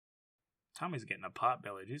Tommy's getting a pot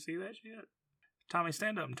belly. Did you see that shit? Tommy,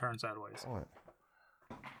 stand up and turn sideways.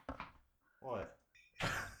 What?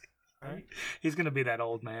 He's gonna be that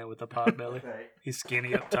old man with a pot belly. Okay. He's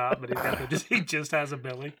skinny up top, but he just has a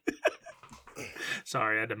belly.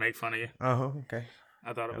 Sorry, I had to make fun of you. Oh, okay.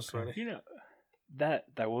 I thought it was funny. You know, that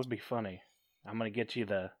would be funny. I'm gonna get you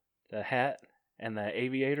the hat and the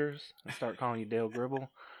aviators and start calling you Dale Gribble.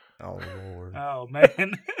 Oh, Lord. Oh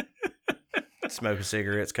man. Smoking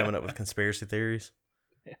cigarettes, coming up with conspiracy theories.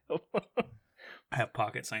 I have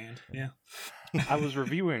pocket sand. Yeah. I was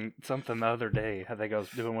reviewing something the other day. I think I was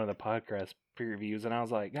doing one of the podcast previews, and I was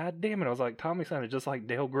like, God damn it. I was like, Tommy sounded just like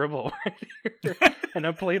Dale Gribble right here. And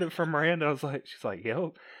I played it for Miranda. I was like, she's like,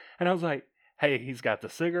 yo. And I was like, hey, he's got the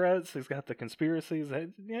cigarettes. He's got the conspiracies. Hey,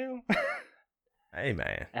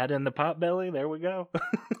 man. Add in the pot belly. There we go.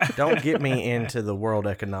 Don't get me into the World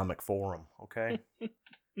Economic Forum, okay?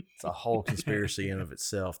 It's a whole conspiracy in of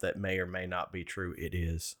itself that may or may not be true. It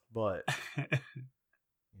is. But,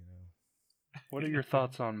 What are your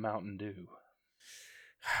thoughts on Mountain Dew?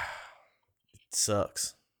 It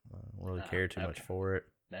sucks. I don't really care too much for it.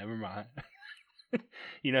 Never mind.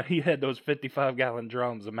 He had those 55-gallon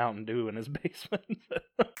drums of Mountain Dew in his basement.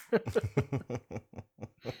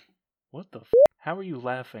 What the f***? How are you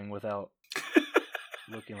laughing without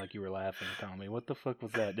looking like you were laughing, Tommy? What the fuck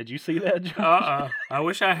was that? Did you see that, Josh? I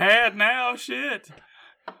wish I had now. Shit.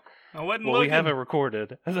 I wasn't looking. We have it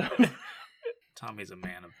recorded. Tommy's a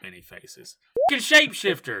man of many faces. Fucking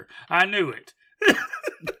shapeshifter. I knew it.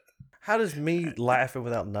 How does me laughing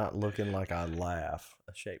without not looking like I laugh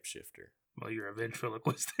a shapeshifter? Well, you're a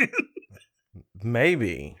ventriloquist.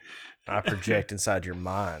 Maybe I project inside your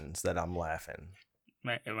minds that I'm laughing.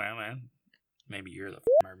 Man, maybe you're the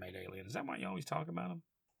mermaid alien. Is that why you always talk about them?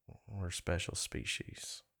 We're a special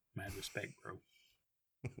species. Mad respect, bro.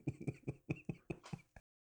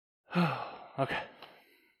 Okay.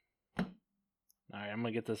 Alright, I'm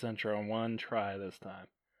going to get this intro in one try this time.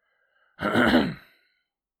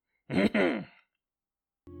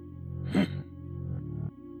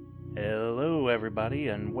 Hello, everybody,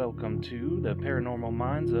 and welcome to the Paranormal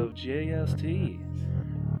Minds of JST.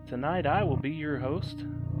 Tonight, I will be your host.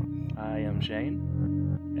 I am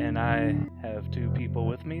Shane, and I have two people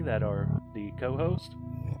with me that are the co-host,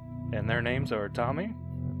 and their names are Tommy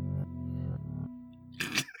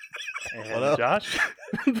and Josh.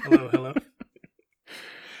 Hello.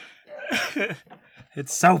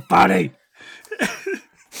 It's so funny.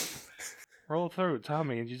 Roll through,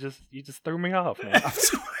 Tommy. You just threw me off, man. I'm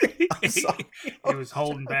sorry. He was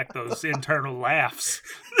holding back those internal laughs.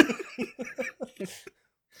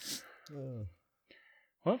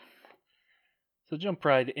 Well, so jump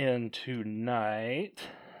right in tonight,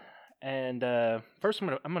 and first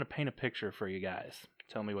I'm gonna paint a picture for you guys.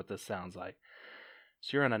 Tell me what this sounds like.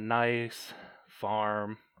 So you're on a nice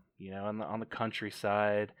farm, on the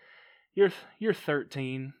countryside. You're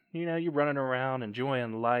 13. You're running around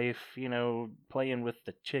enjoying life. Playing with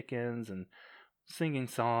the chickens and singing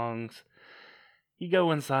songs. You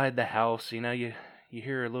go inside the house. You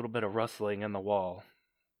hear a little bit of rustling in the wall.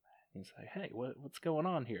 You say, "Hey, what's going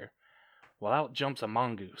on here?" Well, out jumps a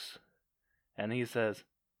mongoose, and he says,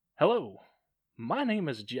 "Hello, my name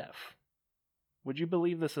is Gef. Would you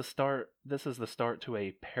believe this is the start to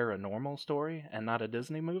a paranormal story and not a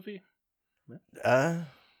Disney movie?"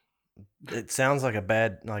 It sounds like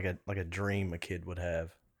a dream a kid would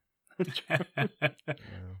have.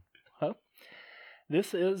 Well,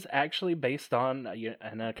 this is actually based on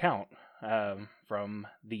an account from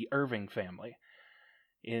the Irving family.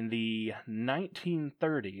 In the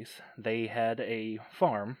 1930s, they had a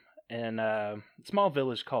farm in a small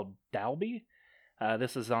village called Dalby.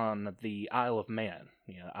 This is on the Isle of Man,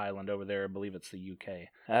 island over there. I believe it's the UK.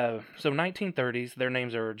 So 1930s, their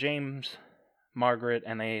names are James, Margaret,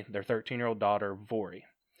 and their 13-year-old daughter, Vori.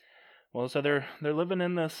 Well, so they're living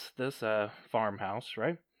in this farmhouse,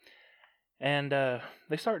 right? And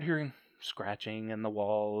they start hearing scratching in the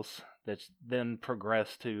walls that then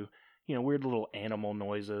progress to weird little animal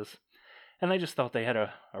noises. And they just thought they had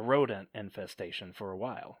a rodent infestation for a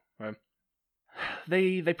while, right?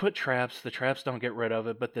 They put traps. The traps don't get rid of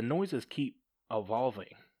it, but the noises keep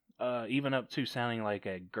evolving, even up to sounding like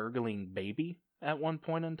a gurgling baby at one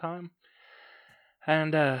point in time.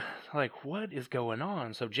 And, what is going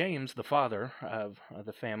on? So James, the father of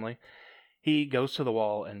the family, he goes to the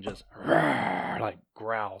wall and just,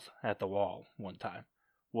 growls at the wall one time.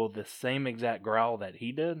 Well, the same exact growl that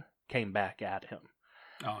he did came back at him.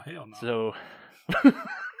 Oh, hell no. So,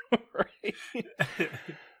 right.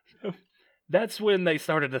 So that's when they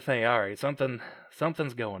started to think, all right,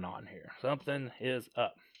 something's going on here. Something is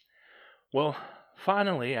up. Well,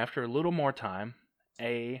 finally, after a little more time,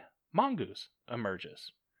 a mongoose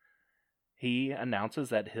emerges. He announces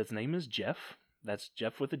that his name is Gef. That's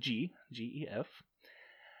Gef with a G, G-E-F.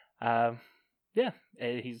 Yeah,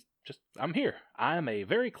 he's just, I'm here. I am a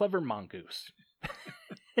very clever mongoose.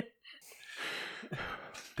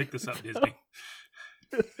 Pick this up, Disney.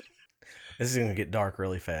 This is going to get dark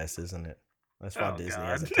really fast, isn't it? That's why Disney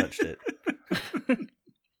hasn't touched it.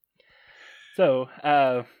 So,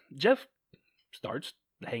 Gef starts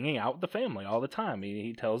hanging out with the family all the time.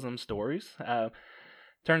 He tells them stories.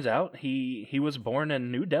 Turns out he was born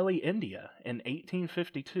in New Delhi, India in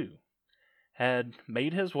 1852. Had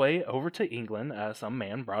made his way over to England. Some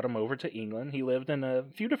man brought him over to England. He lived in a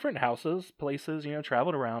few different houses, places,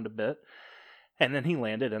 traveled around a bit. And then he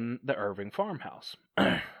landed in the Irving farmhouse.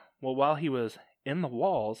 Well, while he was in the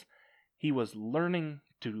walls, he was learning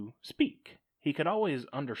to speak. He could always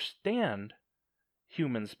understand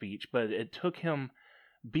human speech, but it took him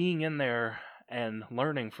being in there and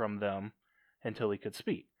learning from them until he could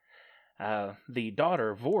speak. The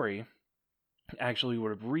daughter, Vori, actually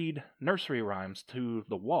would read nursery rhymes to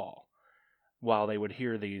the wall while they would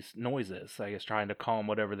hear these noises, I guess trying to calm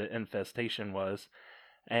whatever the infestation was,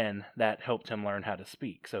 and that helped him learn how to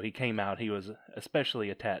speak. So he came out, he was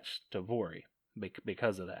especially attached to Vori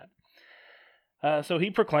because of that. So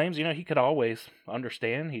he proclaims, he could always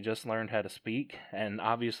understand, he just learned how to speak, and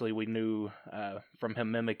obviously we knew from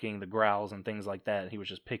him mimicking the growls and things like that, he was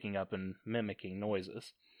just picking up and mimicking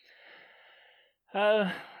noises.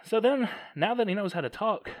 So then, now that he knows how to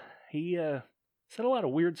talk, he said a lot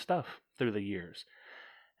of weird stuff through the years.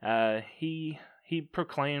 He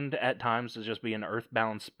proclaimed at times to just be an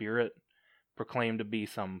earthbound spirit, proclaimed to be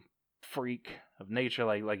some freak of nature,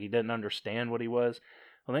 like he didn't understand what he was.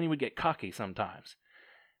 Well, then he would get cocky sometimes,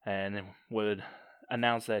 and would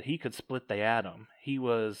announce that he could split the atom. He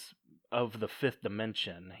was of the fifth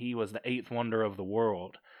dimension. He was the eighth wonder of the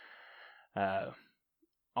world.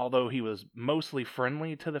 Although he was mostly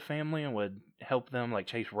friendly to the family and would help them, like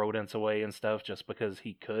chase rodents away and stuff, just because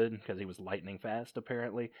he could, because he was lightning fast,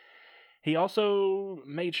 apparently. He also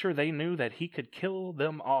made sure they knew that he could kill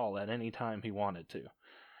them all at any time he wanted to.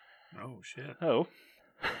 Oh, shit. Oh.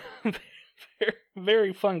 very,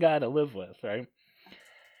 very fun guy to live with, right?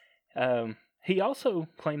 He also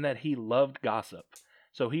claimed that he loved gossip.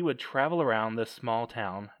 So he would travel around this small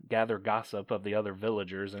town, gather gossip of the other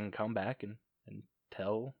villagers, and come back and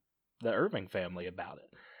tell the Irving family about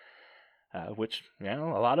it. Which, a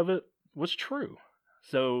lot of it was true.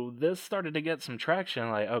 So this started to get some traction,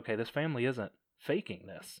 like, okay, this family isn't faking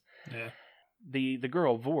this. Yeah. The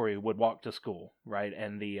girl, Vori, would walk to school, right?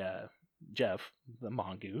 And the Gef, the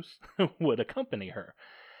mongoose, would accompany her.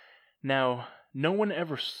 Now, no one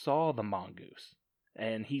ever saw the mongoose,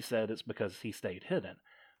 and he said it's because he stayed hidden.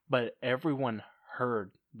 But everyone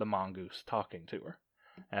heard the mongoose talking to her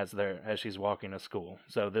as she's walking to school.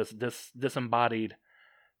 So this disembodied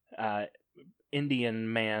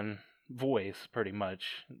Indian man voice, pretty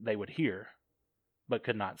much, they would hear, but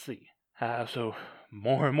could not see. So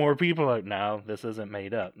more and more people are like, no, this isn't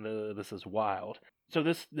made up. This is wild. So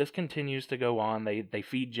this continues to go on. They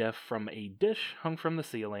feed Gef from a dish hung from the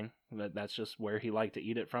ceiling. That's just where he liked to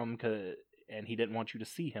eat it from, and he didn't want you to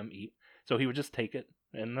see him eat. So he would just take it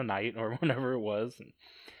in the night or whenever it was.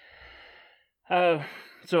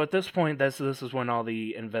 So at this point, this is when all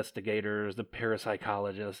the investigators, the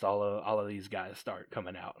parapsychologists, all of these guys start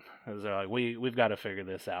coming out. They're like, we've got to figure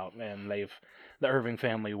this out, and the Irving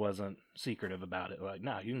family wasn't secretive about it. Like,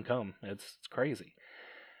 no, you can come. It's crazy.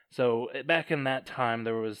 So back in that time,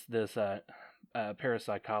 there was this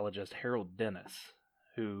parapsychologist, Harold Dennis,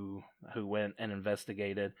 who went and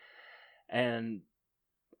investigated, and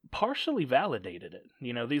partially validated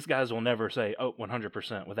it. These guys will never say,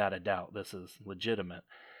 100% without a doubt, this is legitimate.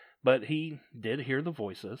 But he did hear the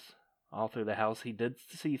voices all through the house. He did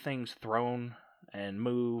see things thrown and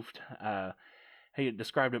moved. He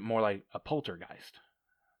described it more like a poltergeist,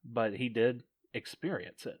 but he did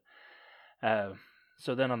experience it.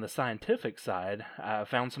 So then on the scientific side,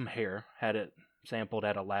 found some hair, had it sampled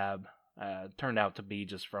at a lab, turned out to be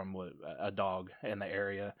just from a dog in the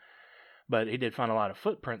area. But he did find a lot of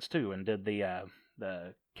footprints too, and did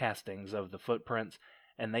the castings of the footprints,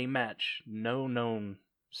 and they match no known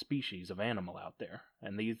species of animal out there.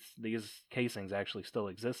 And these casings actually still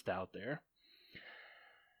exist out there.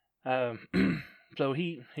 So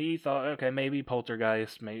he thought, okay, maybe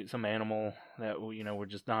poltergeist, maybe some animal that we're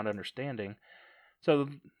just not understanding. So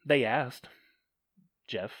they asked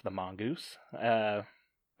Gef the Mongoose,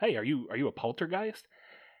 "Hey, are you a poltergeist?"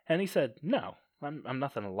 And he said, "No. I'm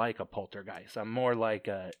nothing like a poltergeist. I'm more like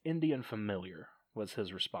a Indian familiar," was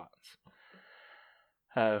his response.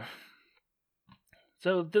 So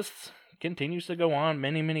this continues to go on.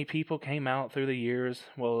 Many people came out through the years.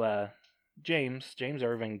 Well, James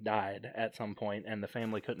Irving died at some point, and the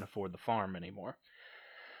family couldn't afford the farm anymore.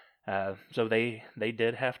 So they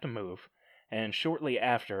did have to move. And shortly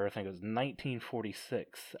after, I think it was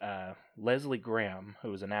 1946, Leslie Graham,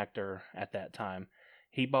 who was an actor at that time,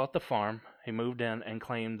 he bought the farm. He moved in and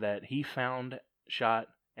claimed that he found, shot,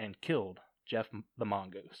 and killed Gef the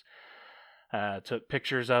Mongoose. Took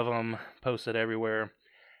pictures of him, posted everywhere.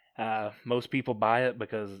 Most people buy it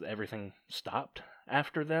because everything stopped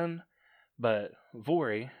after then. But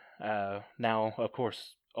Vori, now, of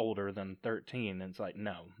course, older than 13, and it's like,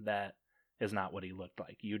 no, that is not what he looked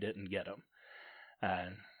like. You didn't get him.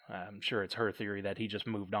 I'm sure it's her theory that he just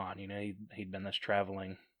moved on. You know, he'd been this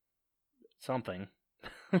traveling something,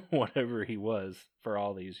 whatever he was, for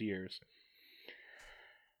all these years.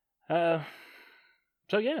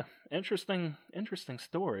 So yeah, interesting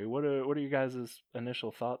story. What are you guys'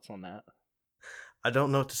 initial thoughts on that? I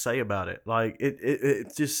don't know what to say about it. Like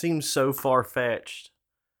it just seems so far fetched.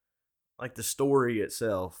 Like the story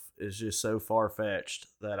itself is just so far fetched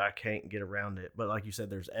that I can't get around it. But like you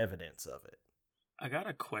said, there's evidence of it. I got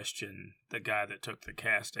to question the guy that took the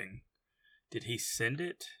casting. Did he send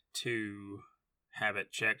it to have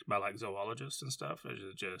it checked by like zoologists and stuff? Or is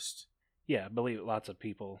it just... Yeah, I believe lots of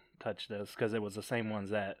people touched this because it was the same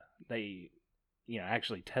ones that they,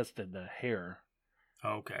 actually tested the hair.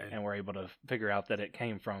 Okay. And were able to figure out that it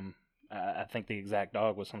came from, I think the exact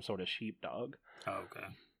dog was some sort of sheepdog. Okay.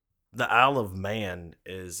 The Isle of Man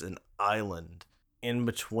is an island in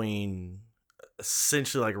between,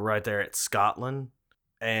 essentially like right there at Scotland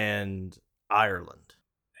and Ireland.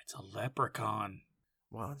 It's a leprechaun.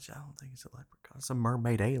 Well, I don't think it's a leprechaun. It's a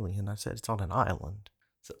mermaid alien. I said it's on an island.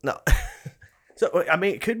 So no. So I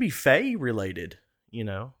mean, it could be Fae related. You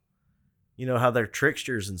know how they're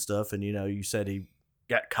tricksters and stuff, and you said he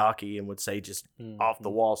got cocky and would say just off the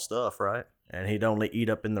wall stuff, right? And he'd only eat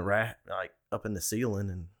up in the up in the ceiling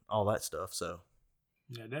and all that stuff. So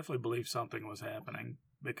yeah, I definitely believe something was happening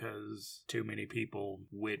because too many people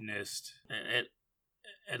witnessed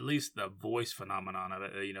at least the voice phenomenon of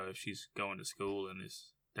it. If she's going to school and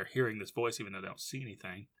they're hearing this voice even though they don't see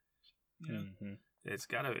anything. It's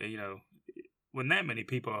got to, when that many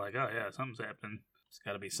people are like, oh yeah, something's happening, it's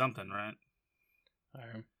got to be something, right?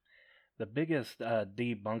 The biggest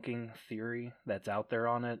debunking theory that's out there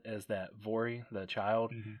on it is that Vori, the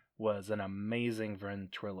child, was an amazing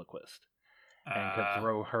ventriloquist and could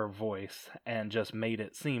throw her voice and just made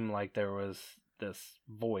it seem like there was this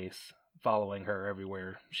voice following her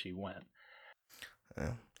everywhere she went.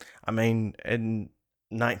 I mean, in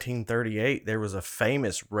 1938, there was a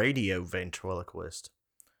famous radio ventriloquist.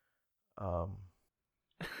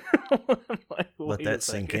 Let that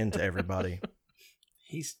sink into everybody.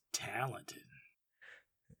 He's talented.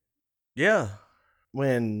 Yeah.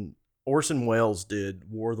 When Orson Welles did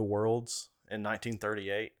War of the Worlds in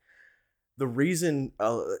 1938, the reason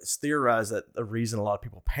it's theorized that the reason a lot of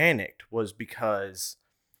people panicked was because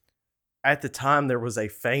at the time there was a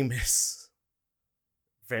famous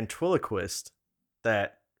ventriloquist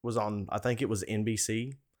that was on, I think it was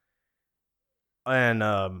NBC, and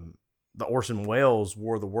the Orson Welles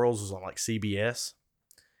War of the Worlds was on like CBS.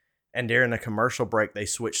 And during a commercial break, they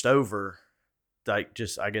switched over, like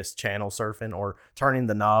just, I guess, channel surfing or turning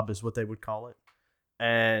the knob is what they would call it.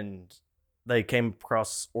 And they came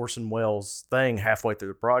across Orson Welles' thing halfway through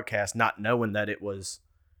the broadcast, not knowing that it was,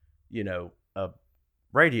 a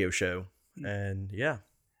radio show. And yeah.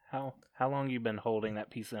 How long you been holding that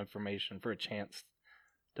piece of information for a chance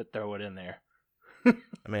to throw it in there?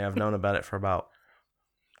 I mean, I've known about it for about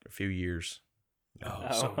a few years.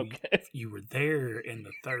 So okay. You were there in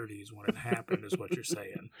the 30s when it happened, is what you're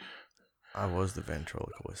saying. I was the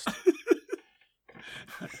ventriloquist.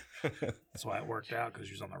 That's why it worked out, because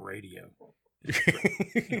you was on the radio.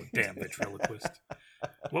 Damn ventriloquist.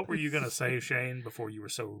 What were you going to say, Shane, before you were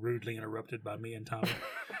so rudely interrupted by me and Tommy?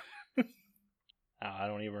 I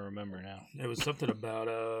don't even remember now. It was something about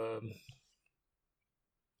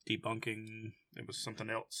debunking. It was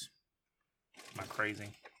something else. Am I crazy?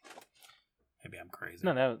 Maybe I'm crazy.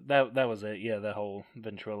 No, that was it. Yeah, the whole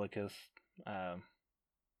ventriloquist.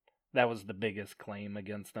 That was the biggest claim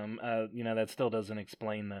against them. That still doesn't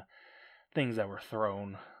explain the things that were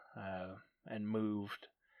thrown and moved,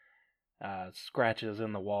 scratches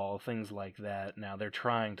in the wall, things like that. Now they're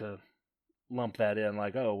trying to lump that in,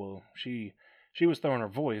 like, oh well, she was throwing her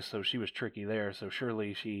voice, so she was tricky there. So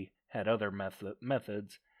surely she had other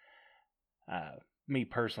methods. Me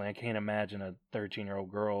personally, I can't imagine a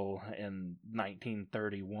 13-year-old girl in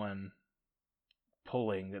 1931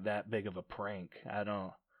 pulling that big of a prank. I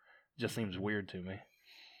don't. It just seems weird to me.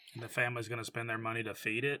 The family's gonna spend their money to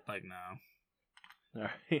feed it? Like, no. All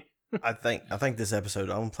right. I think this episode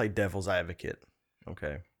I'm gonna play devil's advocate.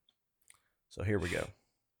 Okay. So here we go.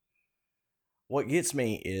 What gets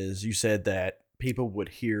me is you said that people would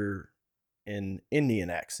hear an Indian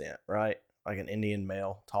accent, right? Like an Indian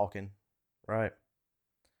male talking, right?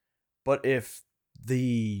 But if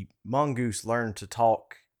the mongoose learned to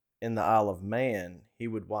talk in the Isle of Man, he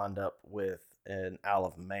would wind up with an Isle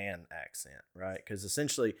of Man accent, right? Because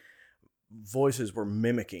essentially voices were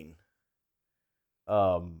mimicking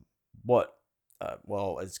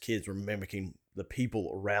as kids were mimicking the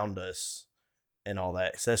people around us and all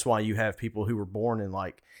that. So that's why you have people who were born in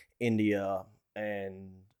like India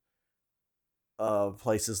and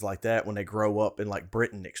places like that. When they grow up in like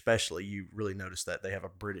Britain, especially, you really notice that they have a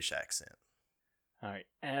British accent. All right.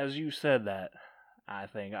 As you said that, I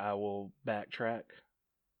think I will backtrack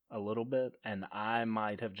a little bit, and I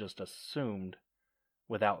might have just assumed,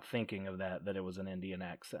 without thinking of that it was an Indian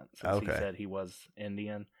accent, since he said he was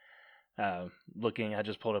Indian. I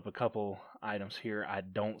just pulled up a couple items here. I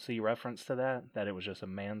don't see reference to that it was just a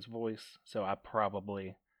man's voice, so I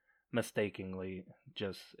probably mistakenly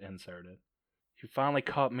just inserted. You finally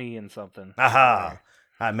caught me in something. Aha!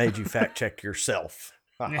 I made you fact check yourself.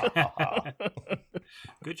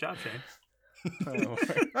 Good job, Shane. Oh.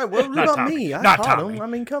 Right, what about me? I caught him. I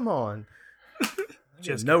mean, come on.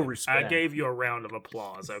 Just no kidding. respect. I gave you a round of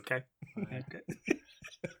applause, okay? Okay.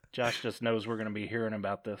 Josh just knows we're going to be hearing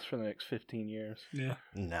about this for the next 15 years. Yeah.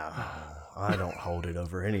 No, I don't hold it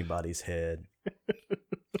over anybody's head.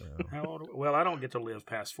 How old? Well, I don't get to live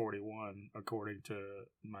past 41, according to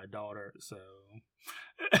my daughter, so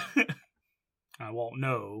I won't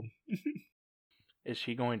know. Is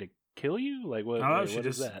she going to kill you? Like what? No, what she is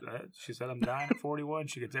just that? She said I'm dying at 41.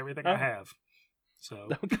 She gets everything I have. So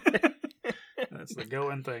Okay. that's the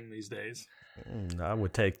going thing these days. I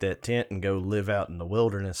would take that tent and go live out in the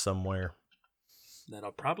wilderness somewhere.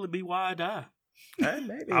 That'll probably be why I die.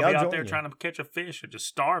 Maybe I'll be out join there you. trying to catch a fish and just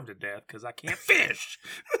starve to death because I can't fish.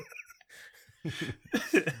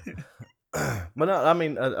 But no, I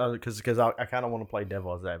mean, because I kind of want to play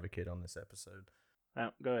devil's advocate on this episode. Oh,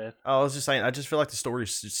 go ahead. I was just saying, I just feel like the story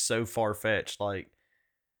is just so far fetched. Like,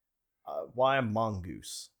 why a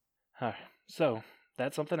mongoose? So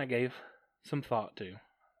that's something I gave some thought to.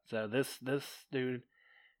 So this dude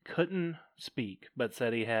couldn't speak, but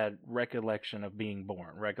said he had recollection of being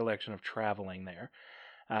born, recollection of traveling there.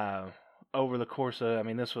 Over the course of,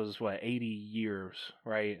 this was 80 years,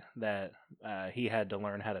 right? That he had to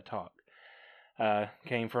learn how to talk.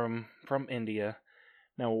 Came from India.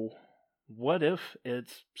 Now, what if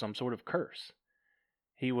it's some sort of curse?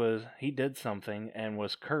 He did something and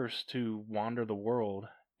was cursed to wander the world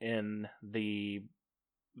in the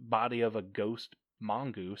body of a ghost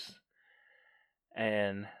mongoose,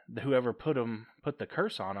 and whoever put the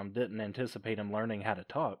curse on him didn't anticipate him learning how to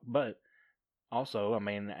talk. But also,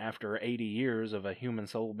 after 80 years of a human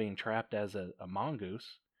soul being trapped as a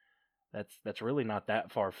mongoose, that's really not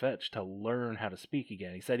that far-fetched to learn how to speak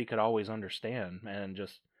again. He said he could always understand and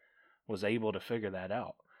just was able to figure that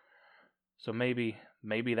out. So maybe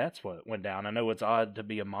that's what went down. I know it's odd to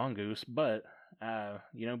be a mongoose, but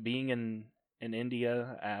being in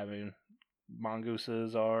India,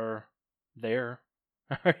 mongooses are there.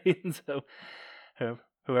 Right? So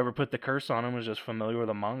whoever put the curse on him was just familiar with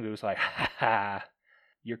a mongoose. Like, ha,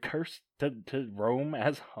 you're cursed to roam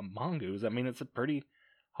as a mongoose. It's a pretty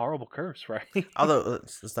horrible curse, right? Although,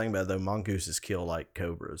 let's think about it, though, mongooses kill like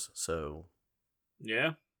cobras, so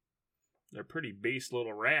Yeah. They're pretty beast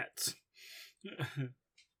little rats. I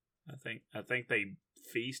think they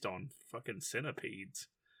feast on fucking centipedes.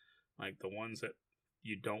 Like the ones that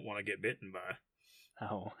you don't want to get bitten by.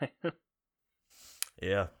 Oh.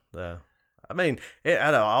 yeah. Out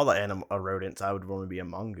of all the rodents, I would want to be a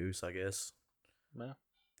mongoose, I guess. Well,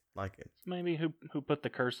 like it. Maybe who put the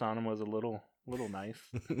curse on him was a little nice.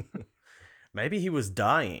 Maybe he was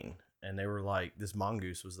dying, and they were like, this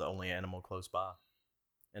mongoose was the only animal close by.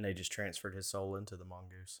 And they just transferred his soul into the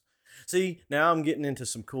mongoose. See, now I'm getting into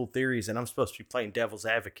some cool theories, and I'm supposed to be playing devil's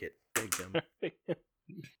advocate. A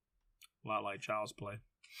lot like child's play.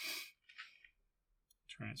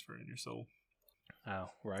 Transferring your soul. Oh,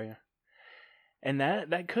 right. And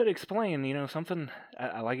that could explain, something.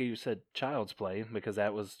 I like how you said child's play, because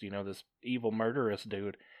that was, this evil murderous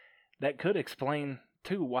dude. That could explain,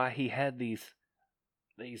 too, why he had these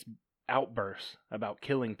outbursts about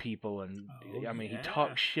killing people, and he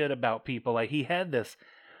talked shit about people. Like, he had this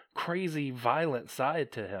crazy violent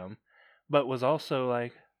side to him, but was also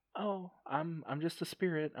like "Oh, I'm just a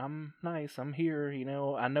spirit. I'm nice. I'm here.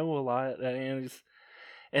 I know a lot."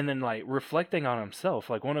 And then like reflecting on himself,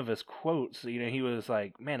 like one of his quotes, he was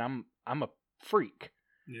like, "Man, I'm a freak."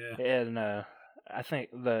 Yeah. And I think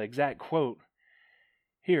the exact quote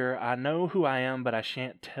here, "I know who I am, but I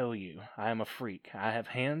shan't tell you. I am a freak. I have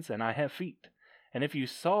hands and I have feet. And if you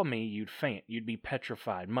saw me, you'd faint. You'd be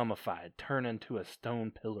petrified, mummified, turn into a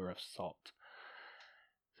stone pillar of salt."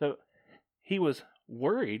 So he was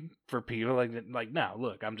worried for people like no,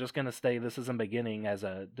 look, I'm just gonna stay. This isn't beginning as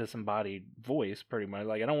a disembodied voice, pretty much.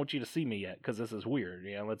 Like, I don't want you to see me yet because this is weird.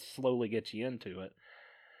 Let's slowly get you into it.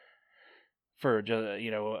 For just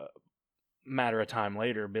a matter of time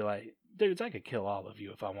later, be like, dudes, I could kill all of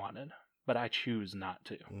you if I wanted, but I choose not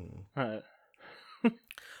to.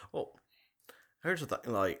 Well, here's the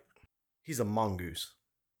thing. Like, he's a mongoose.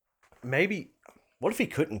 Maybe, what if he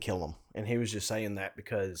couldn't kill him? And he was just saying that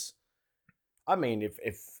because, I mean, if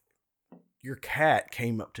your cat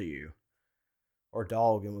came up to you or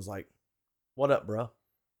dog and was like, "What up, bro?"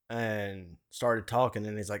 and started talking,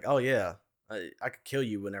 and he's like, "Oh, yeah, I could kill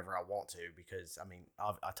you whenever I want to because, I mean,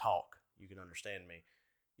 I talk. You can understand me."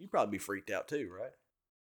 You'd probably be freaked out too, right?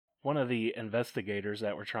 One of the investigators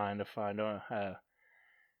that were trying to find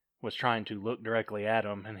was trying to look directly at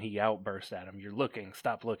him, and he outburst at him, "You're looking.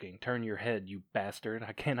 Stop looking. Turn your head, you bastard.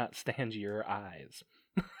 I cannot stand your eyes."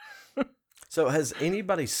 So, has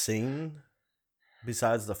anybody seen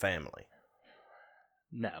besides the family?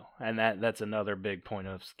 No, and that's another big point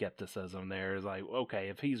of skepticism. There is like, okay,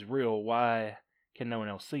 if he's real, why can no one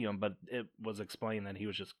else see him? But it was explained that he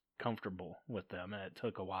was just comfortable with them, and it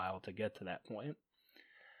took a while to get to that point.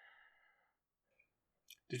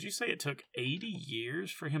 Did you say it took 80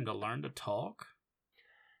 years for him to learn to talk?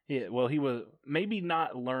 Yeah, well, he was maybe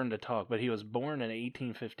not learn to talk, but he was born in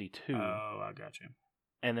 1852. Oh, I got you.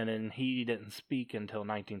 And then he didn't speak until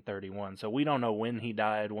 1931. So we don't know when he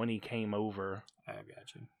died, when he came over. I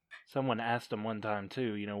got you. Someone asked him one time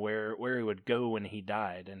too, where he would go when he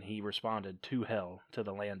died, and he responded, "To hell, to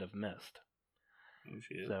the land of mist." Oh,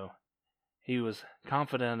 shit. So he was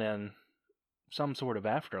confident in some sort of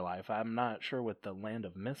afterlife. I'm not sure what the land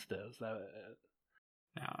of mist is. Now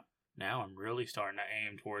I'm really starting to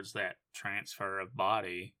aim towards that transfer of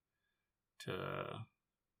body to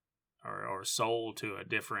or soul to a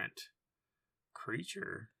different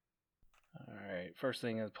creature. All right. First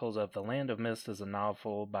thing it pulls up, The Land of Mist is a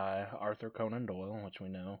novel by Arthur Conan Doyle, which we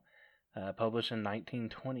know, published in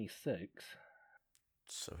 1926.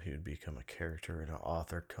 So he would become a character in an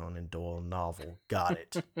Arthur Conan Doyle novel. Got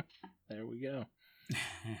it. There we go.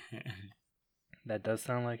 That does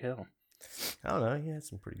sound like hell. I don't know. He had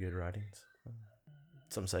some pretty good writings.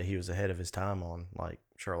 Some say he was ahead of his time on, like,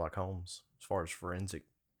 Sherlock Holmes as far as forensic.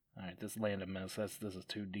 All right, this Land of Mist, this is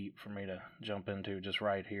too deep for me to jump into just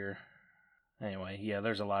right here. Anyway, yeah,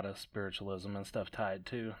 there's a lot of spiritualism and stuff tied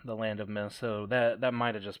to the Land of Mist, so that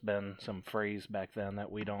might have just been some phrase back then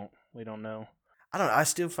that we don't know. I don't know. I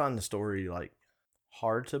still find the story, like,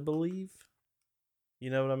 hard to believe. You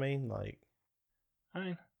know what I mean? Like, I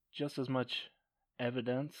mean, just as much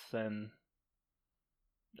evidence and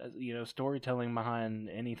storytelling behind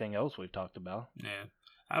anything else we've talked about. Yeah,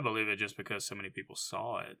 I believe it just because so many people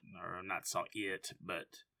saw it, or not saw it,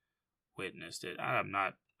 but witnessed it.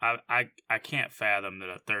 I can't fathom that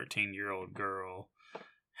a 13-year-old girl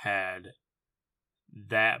had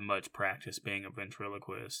that much practice being a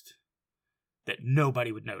ventriloquist that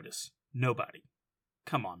nobody would notice. Nobody.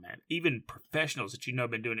 Come on, man. Even professionals that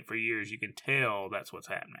have been doing it for years, you can tell that's what's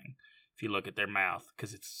happening if you look at their mouth,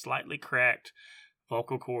 because it's slightly cracked.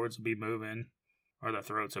 Vocal cords will be moving, or the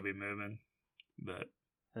throats will be moving. But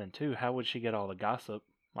and then too, how would she get all the gossip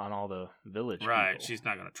on all the village right, people? She's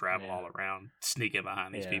not going to travel all around, sneaking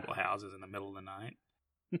behind these people's houses in the middle of the night.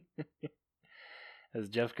 As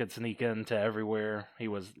Gef could sneak into everywhere, he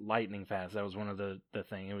was lightning fast. That was one of the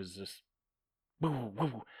thing. It was just woo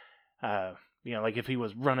woo. Like if he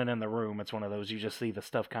was running in the room, it's one of those you just see the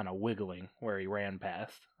stuff kind of wiggling where he ran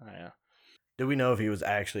past. Yeah. do we know if he was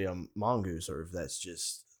actually a mongoose or if that's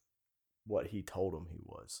just what he told him he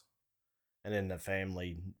was? And then the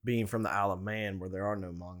family, being from the Isle of Man, where there are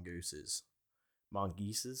no mongooses,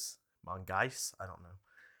 mongooses, I don't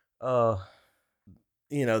know.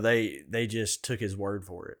 They just took his word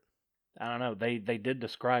for it. I don't know. They did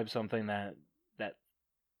describe something that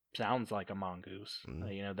sounds like a mongoose.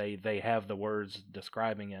 They have the words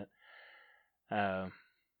describing it.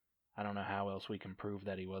 I don't know how else we can prove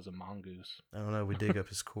that he was a mongoose. I don't know. We dig up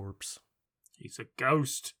his corpse. He's a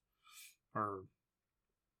ghost. Or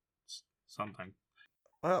something.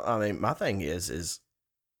 Well, I mean, my thing is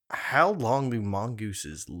how long do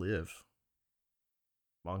mongooses live?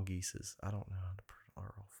 Mongooses. I don't know how to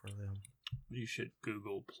plural for them. You should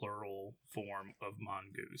Google plural form of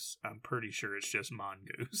mongoose. I'm pretty sure it's just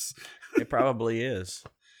mongoose. It probably is.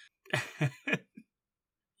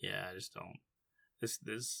 Yeah, I just don't.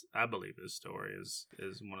 This I believe this story is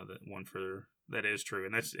one for that is true,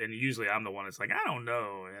 and usually I'm the one that's like, I don't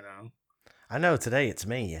know, I know today it's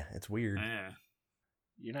me. It's weird. Yeah.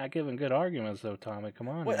 You're not giving good arguments, though, Tommy. Come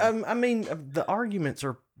on. Well, I mean, the arguments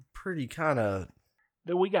are pretty kind of.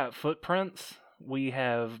 We got footprints. We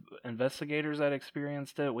have investigators that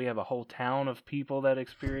experienced it. We have a whole town of people that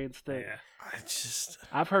experienced it. Yeah.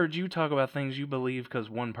 I've heard you talk about things you believe because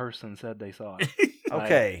one person said they saw it.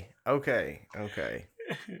 Okay. All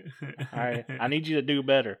right, I need you to do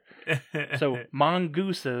better. So,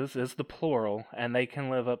 mongooses is the plural, and they can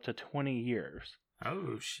live up to 20 years.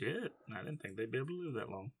 Oh, shit. I didn't think they'd be able to live that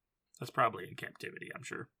long. That's probably in captivity, I'm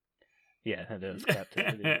sure. Yeah, it is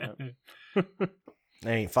captivity.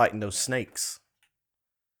 They ain't fighting those snakes.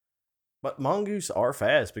 But mongoose are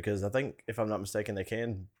fast because I think, if I'm not mistaken, they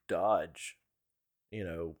can dodge,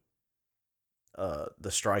 the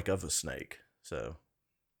strike of a snake. So.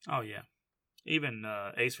 Oh, yeah. Even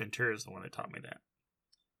Ace Ventura is the one that taught me that.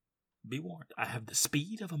 Be warned, I have the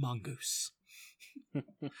speed of a mongoose.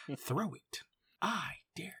 Throw it. I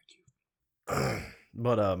dare you.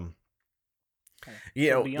 But so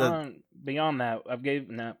beyond that, I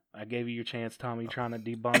gave you your chance, Tommy, trying to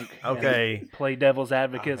debunk. Okay. Play devil's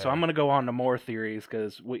advocate. Okay. So I'm going to go on to more theories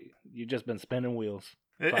because you've just been spinning wheels.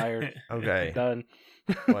 Fired. Okay. Done.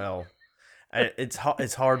 Well,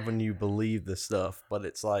 it's hard when you believe this stuff, but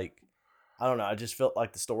it's like, I don't know. I just felt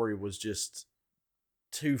like the story was just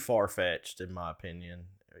too far-fetched, in my opinion,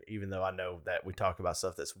 even though I know that we talk about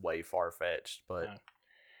stuff that's way far-fetched, but.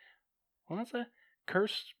 Well, that's a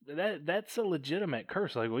curse. That's a legitimate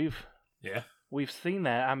curse. Like we've seen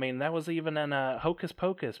that. I mean, that was even in Hocus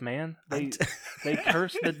Pocus, man. They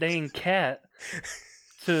cursed the dang cat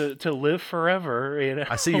to live forever.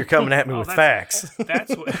 I see you're coming at me with facts.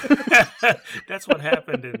 That's what that's what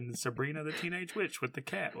happened in Sabrina the Teenage Witch with the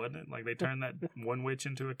cat, wasn't it? Like they turned that one witch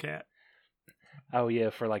into a cat. Oh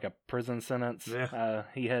yeah, for like a prison sentence. Yeah.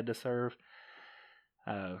 He had to serve.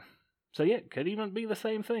 So yeah, it could even be the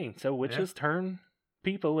same thing. So witches turn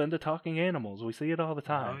people into talking animals. We see it all the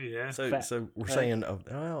time. Oh yeah. So we're saying,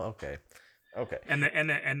 okay.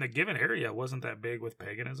 And the given area wasn't that big with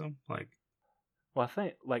paganism, like. Well, I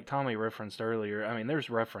think, like Tommy referenced earlier, I mean, there's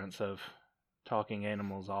reference of talking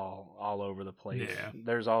animals all over the place. Yeah.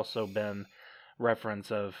 There's also been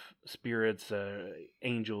reference of spirits,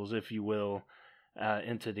 angels, if you will,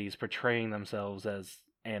 entities portraying themselves as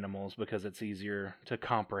animals because it's easier to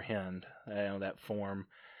comprehend that form.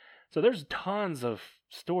 So there's tons of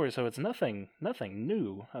stories. So it's nothing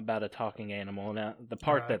new about a talking animal. Now the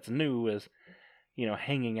part that's new is,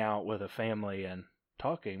 hanging out with a family and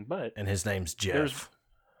talking. And his name's Gef.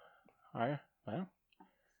 All right. Well,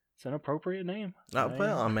 it's an appropriate name.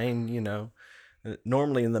 Well, I mean,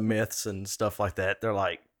 normally in the myths and stuff like that, they're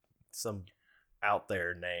like some out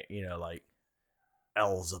there name, like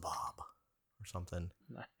Elzebub or something.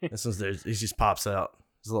 This is he just pops out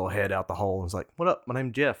his little head out the hole and is like, "What up? My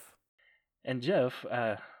name's Gef." And Gef,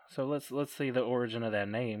 so let's see the origin of that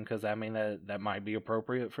name because I mean that might be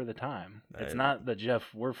appropriate for the time. It's not the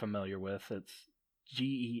Gef we're familiar with. It's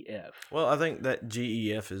Gef. Well, I think that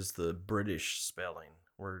Gef is the British spelling,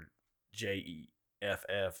 where Jeff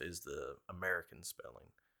is the American spelling.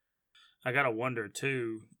 I gotta wonder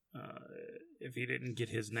too if he didn't get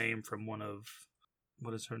his name from one of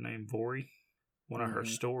what is her name, Vori, one of her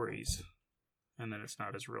stories, and then it's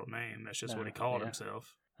not his real name. That's just what he called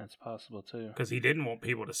himself. That's possible too. Because he didn't want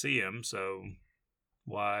people to see him, so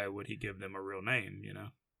why would he give them a real name?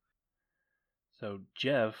 So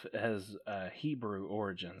Gef has Hebrew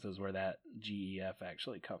origins, is where that Gef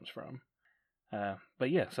actually comes from. But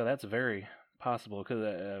yeah, so that's very possible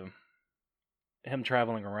because him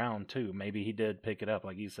traveling around too. Maybe he did pick it up,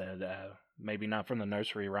 like you said. Maybe not from the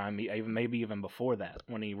nursery rhyme. Maybe even before that,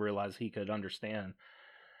 when he realized he could understand,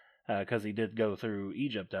 because he did go through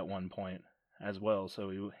Egypt at one point as well.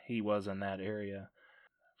 So he was in that area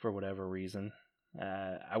for whatever reason.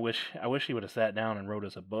 I wish he would have sat down and wrote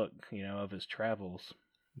us a book, of his travels.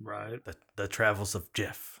 Right. The Travels of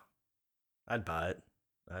Gef. I'd buy it.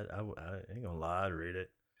 I ain't gonna lie, I'd read it.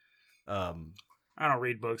 I don't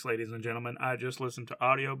read books, ladies and gentlemen. I just listen to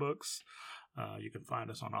audiobooks. You can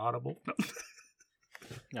find us on Audible.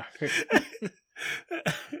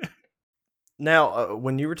 Now,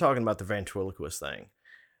 when you were talking about the ventriloquist thing,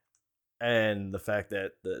 and the fact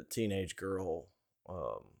that the teenage girl,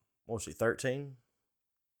 what was she, 13?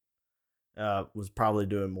 Was probably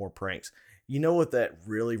doing more pranks. You know what that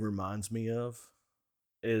really reminds me of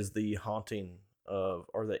is the haunting of,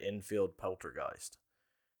 or the Enfield poltergeist.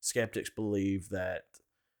 Skeptics believe that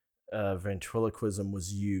ventriloquism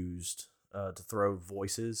was used to throw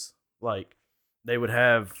voices. Like, they would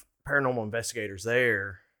have paranormal investigators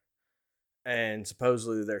there, and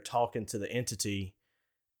supposedly they're talking to the entity,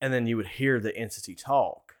 and then you would hear the entity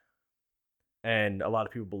talk. And a lot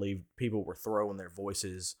of people believe people were throwing their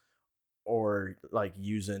voices or like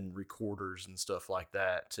using recorders and stuff like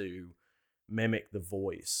that to mimic the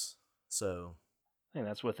voice. So I think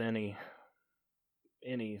that's with any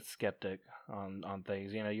skeptic on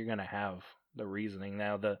things. You know, you're gonna have the reasoning.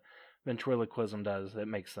 Now the ventriloquism does, that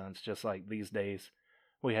makes sense. Just like these days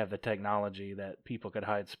we have the technology that people could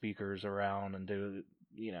hide speakers around and do,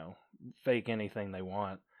 you know, fake anything they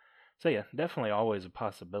want. So yeah, definitely always a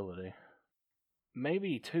possibility.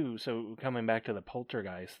 Maybe too, so coming back to the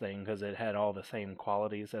poltergeist thing, because it had all the same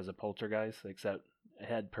qualities as a poltergeist, except it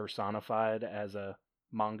had personified as a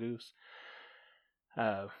mongoose.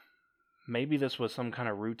 Uh, Maybe this was some kind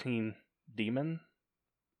of routine demon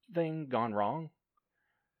thing gone wrong.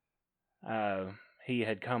 He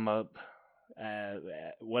had come up,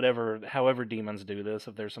 however demons do this.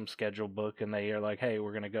 If there's some scheduled book and they are like, "Hey,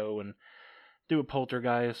 we're gonna go and do a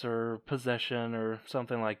poltergeist or possession or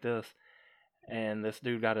something like this," and this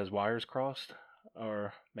dude got his wires crossed,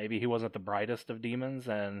 or maybe he wasn't the brightest of demons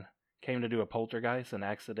and came to do a poltergeist and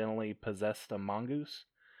accidentally possessed a mongoose.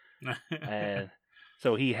 And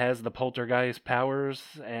so he has the poltergeist powers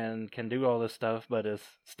and can do all this stuff, but is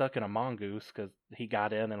stuck in a mongoose because he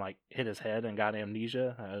got in and like hit his head and got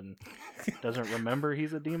amnesia and doesn't remember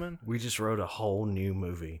he's a demon. we just wrote a whole new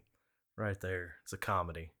movie right there. It's a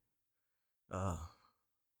comedy. But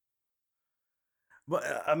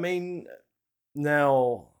I mean,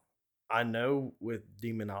 now I know with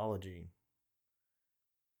demonology,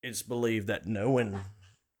 it's believed that knowing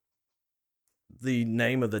the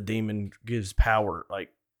name of the demon gives power. Like,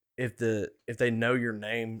 if they know your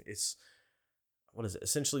name, it's, what is it?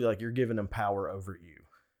 Essentially, like, you're giving them power over you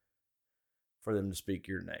for them to speak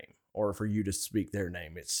your name, or for you to speak their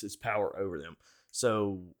name. It's power over them.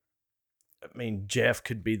 So, I mean, Gef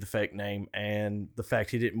could be the fake name, and the fact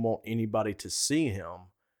he didn't want anybody to see him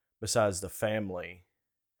besides the family.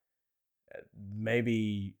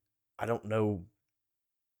 Maybe, I don't know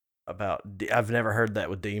about, I've never heard that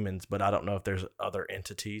with demons, but I don't know if there's other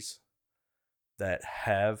entities that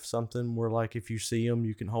have something where, like, if you see them,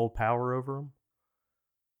 you can hold power over them.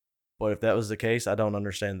 But if that was the case, I don't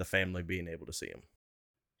understand the family being able to see him.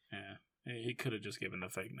 Yeah, he could have just given the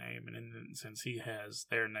fake name, and then since he has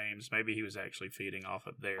their names, maybe he was actually feeding off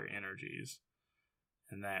of their energies,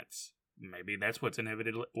 and maybe that's what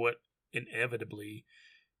inevitably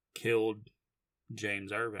killed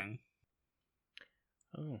James Irving.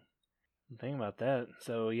 Oh, think about that.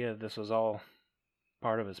 So yeah, this was all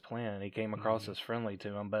part of his plan. He came across as friendly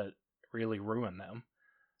to him, but really ruined them.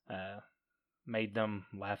 Made them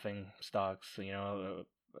laughing stocks, you know,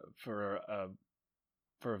 for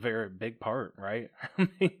a very big part, right? I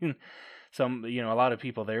mean, a lot of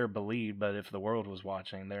people there believed, but if the world was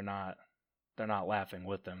watching, they're not laughing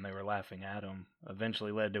with them. They were laughing at him.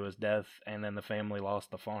 Eventually led to his death, and then the family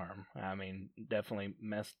lost the farm. I mean, definitely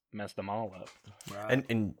messed them all up. Right.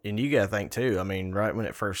 And you gotta think too. I mean, right when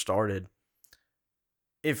it first started,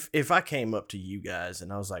 if I came up to you guys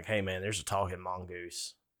and I was like, "Hey man, there's a talking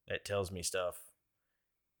mongoose that tells me stuff,"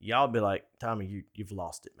 y'all be like, "Tommy, you've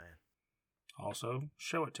lost it, man." Also,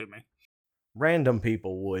 show it to me. Random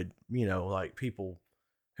people would, like, people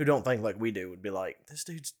who don't think like we do would be like, "This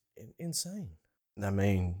dude's insane." I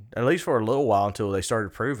mean, at least for a little while, until they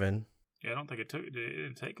started proving. Yeah, I don't think it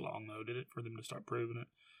didn't take long though, did it, for them to start proving it?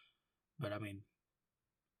 But I mean,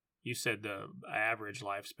 you said the average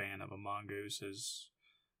lifespan of a mongoose is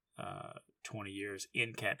 20 years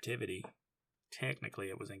in captivity. Technically,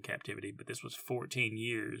 it was in captivity, but this was 14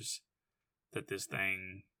 years that this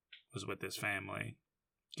thing was with this family,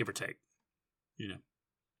 give or take.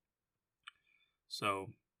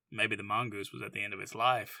 So maybe the mongoose was at the end of its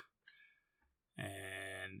life,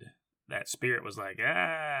 and that spirit was like,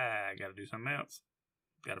 I got to do something else.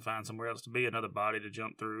 Got to find somewhere else to be, another body to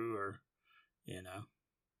jump through, or,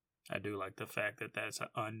 I do like the fact that that's an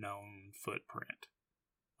unknown footprint.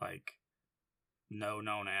 Like, no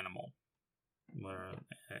known animal.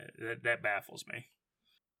 That baffles me.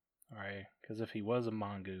 Right, because if he was a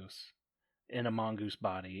mongoose, in a mongoose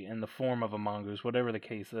body, in the form of a mongoose, whatever the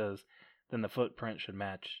case is, then the footprint should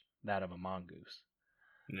match that of a mongoose.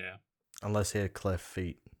 Yeah. Unless he had cleft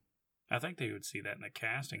feet. I think they would see that in the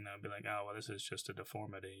casting, though, and be like, oh, well, this is just a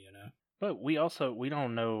deformity, But we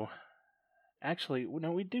don't know actually,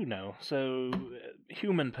 no, we do know. So,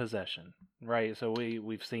 human possession, right? So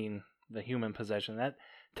we've seen the human possession that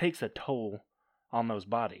takes a toll on those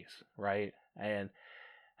bodies, right? And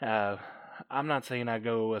uh, I'm not saying I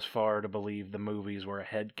go as far to believe the movies where a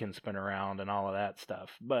head can spin around and all of that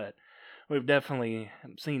stuff, but we've definitely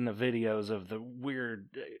seen the videos of the weird,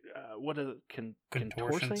 what is it,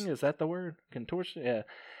 contorsing? Is that the word? Contortion? Yeah.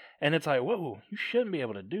 And it's like, whoa, you shouldn't be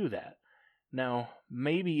able to do that. Now,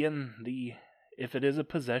 maybe if it is a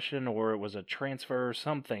possession or it was a transfer or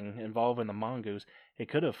something involving the mongoose, it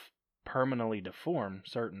could have permanently deformed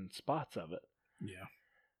certain spots of it.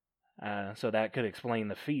 Yeah. So that could explain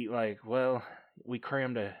the feat. Like, well, we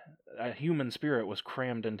crammed a human spirit was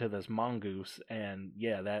crammed into this mongoose, and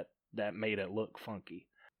yeah, that made it look funky.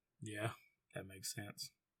 Yeah, that makes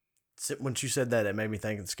sense. Once you said that, it made me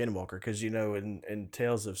think of Skinwalker, because, in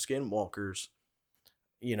Tales of Skinwalkers,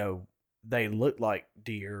 they look like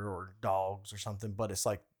deer or dogs or something, but it's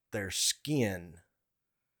like their skin,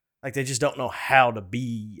 like they just don't know how to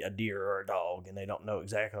be a deer or a dog, and they don't know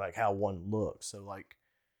exactly like how one looks. So like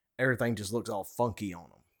everything just looks all funky on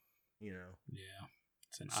them, Yeah,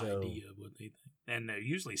 it's an idea of what they think, and they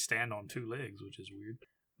usually stand on two legs, which is weird.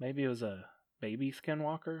 Maybe it was a baby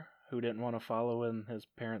Skinwalker who didn't want to follow in his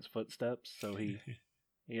parents' footsteps, so he,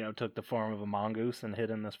 took the form of a mongoose and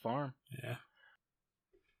hid in this farm. Yeah.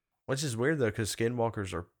 Which is weird, though, because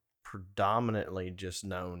Skinwalkers are predominantly just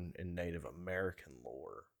known in Native American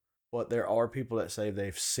lore. But there are people that say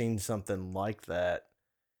they've seen something like that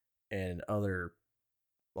in other,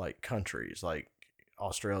 like, countries, like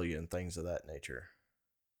Australia and things of that nature.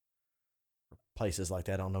 Places like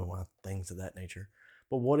that, I don't know why, things of that nature.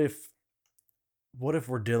 But what if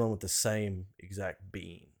we're dealing with the same exact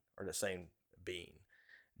being, or the same being?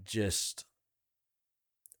 Just,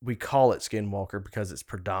 we call it Skinwalker because it's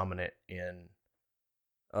predominant in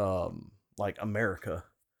like America,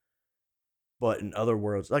 but in other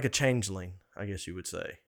worlds, like a changeling, I guess you would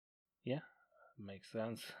say. Yeah, makes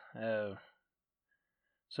sense.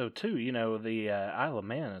 So too, the Isle of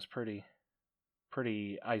Man is pretty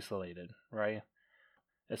isolated, right?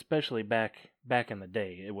 Especially back in the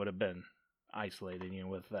day, it would have been isolated,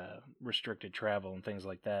 with restricted travel and things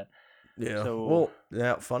like that. Yeah. So, well,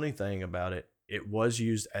 now, funny thing about it, it was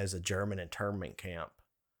used as a German internment camp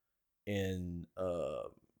in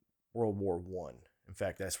World War One. In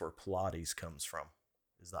fact, that's where Pilates comes from,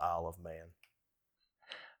 is the Isle of Man.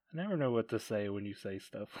 I never know what to say when you say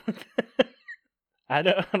stuff like that. I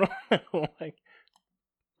don't know. Like,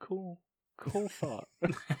 cool thought.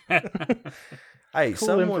 Hey, Cool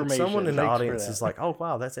someone in the Thanks audience is like, "Oh,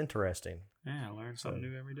 wow, that's interesting." Yeah, I learn something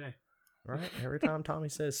new every day. Right? Every time Tommy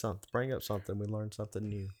says something, bring up something, we learn something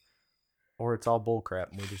new. Or it's all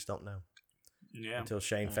bullcrap and we just don't know. Yeah. Until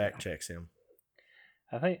Shane fact checks him.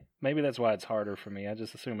 I think maybe that's why it's harder for me. I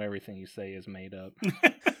just assume everything you say is made up.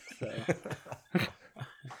 So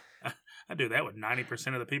I do that with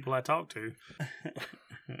 90% of the people I talk to.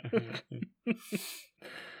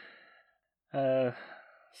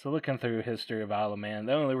 So looking through history of Isle of Man,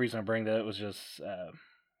 the only reason I bring that up was just,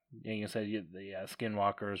 you said the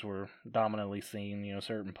Skinwalkers were dominantly seen,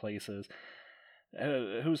 certain places.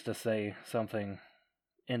 Who's to say something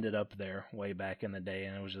ended up there way back in the day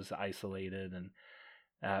and it was just isolated, and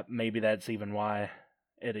maybe that's even why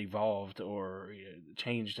it evolved or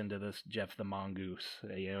changed into this Gef the Mongoose.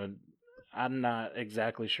 I'm not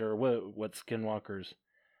exactly sure what Skinwalkers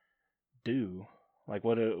do. Like,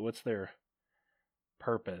 what's their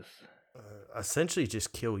purpose? Essentially,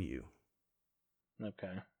 just kill you.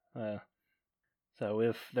 Okay. So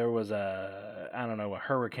if there was a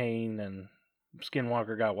hurricane and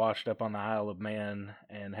Skinwalker got washed up on the Isle of Man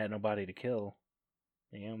and had nobody to kill,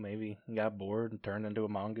 maybe he got bored and turned into a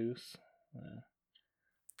mongoose.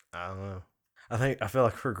 I don't know. I feel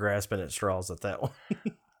like we're grasping at straws at that one.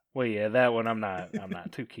 Well, yeah, that one I'm not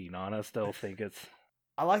too keen on. I still think it's.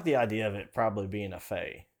 I like the idea of it probably being a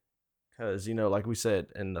fae, because like we said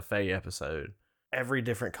in the fae episode, every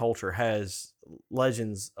different culture has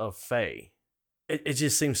legends of fae. It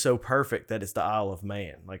just seems so perfect that it's the Isle of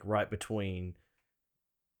Man, like right between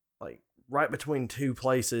two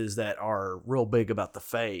places that are real big about the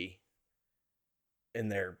fae in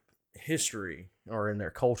their history or in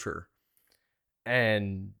their culture,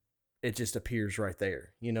 and it just appears right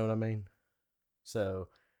there. You know what I mean? So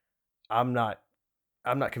I'm not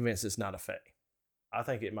convinced it's not a fae. I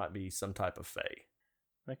think it might be some type of fae.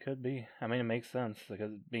 It could be. I mean, it makes sense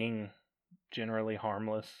because being generally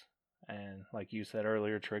harmless and, like you said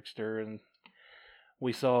earlier, trickster, and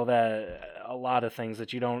we saw that a lot of things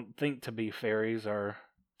that you don't think to be fairies are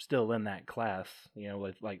still in that class.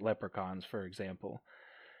 With like leprechauns, for example.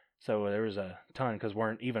 So there was a ton, because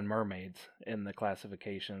weren't even mermaids in the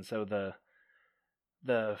classification. So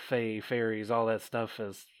the fae, fairies, all that stuff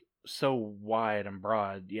is so wide and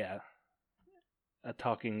broad. Yeah, a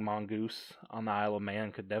talking mongoose on the Isle of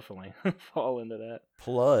Man could definitely fall into that.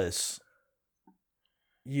 Plus,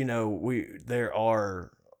 there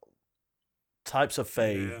are types of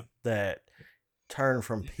fae Yeah. that turn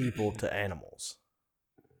from people to animals,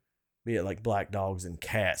 be it like black dogs and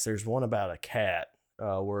cats. There's one about a cat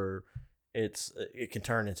where it can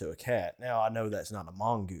turn into a cat. Now I know that's not a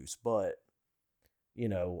mongoose, but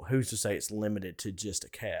who's to say it's limited to just a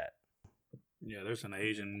cat? Yeah, there's an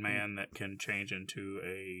Asian man that can change into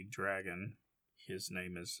a dragon. His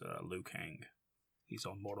name is Liu Kang. He's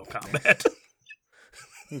on Mortal Kombat.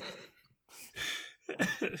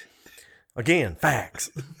 Again, facts.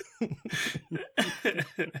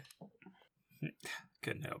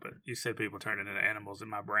 Couldn't help it. You said people turning into animals, and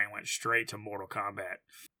my brain went straight to Mortal Kombat.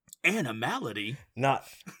 Animality? Not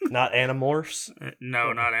Animorphs?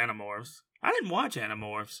 No, not Animorphs. I didn't watch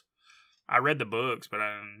Animorphs. I read the books, but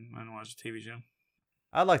I didn't watch the TV show.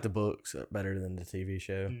 I like the books better than the TV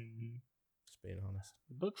show. Mm-hmm. Just being honest.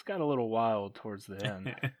 The books got a little wild towards the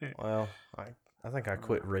end. Well, I think I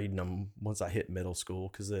quit reading them once I hit middle school,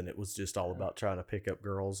 because then it was just all about trying to pick up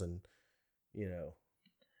girls and,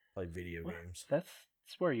 play video games. That's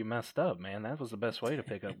where you messed up, man. That was the best way to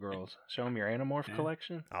pick up girls. Show them your Animorph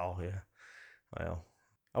collection. Oh, yeah. Well,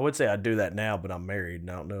 I would say I'd do that now, but I'm married, and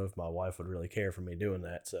I don't know if my wife would really care for me doing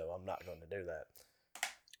that, so I'm not going to do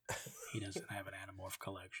that. He doesn't have an Animorph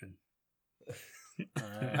collection.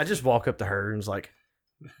 I just walk up to her and was like,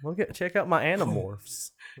 check out my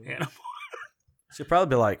Animorphs. Animorph. She'll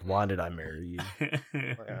probably be like, why did I marry you? Like,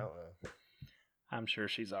 I don't know. I'm sure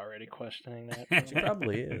she's already questioning that. She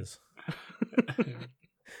probably is.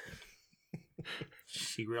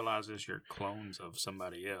 She realizes you're clones of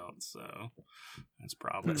somebody else, so that's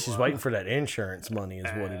probably She's why. waiting for that insurance money is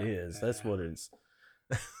what it is. That's what it is.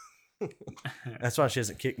 That's why she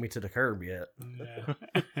hasn't kicked me to the curb yet.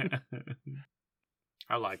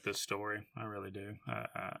 I like this story. I really do.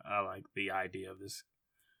 I like the idea of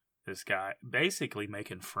this guy basically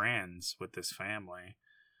making friends with this family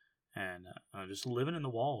and just living in the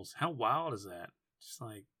walls. How wild is that? Just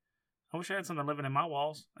like, I wish I had something living in my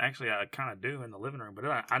walls. Actually, I kind of do in the living room, but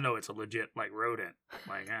I know it's a legit like rodent.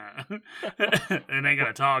 Like, it ain't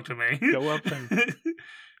gonna talk to me. Go up and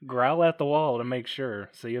growl at the wall to make sure.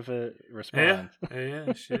 See if it responds.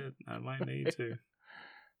 Yeah, shit. I might need to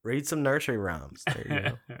read some nursery rhymes. There you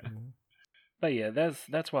go. But yeah,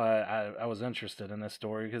 that's why I was interested in this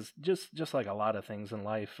story, because just like a lot of things in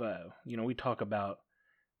life, we talk about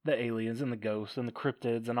the aliens and the ghosts and the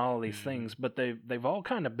cryptids and all of these things, but they've all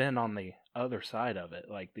kind of been on the other side of it,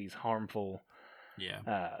 like these harmful,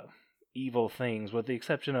 evil things, with the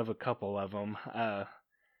exception of a couple of them.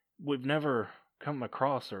 We've never come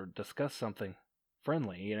across or discussed something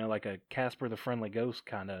friendly, like a Casper the Friendly Ghost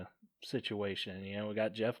kind of situation. We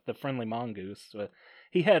got Gef the Friendly Mongoose.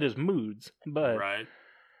 He had his moods, but right.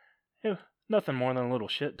 Nothing more than a little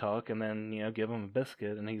shit talk, and then give him a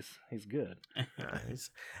biscuit, and he's good.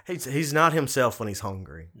 He's not himself when he's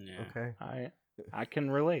hungry. Yeah. Okay, I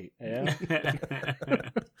can relate. Yeah.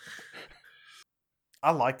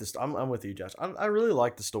 I like this. I'm with you, Josh. I really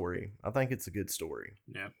like the story. I think it's a good story.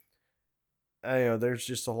 Yeah. There's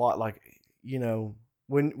just a lot, like,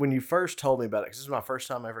 when you first told me about it, because this is my first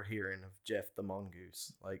time ever hearing of Gef the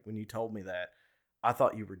Mongoose. Like, when you told me that, I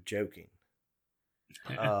thought you were joking.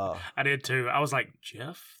 I did too. I was like,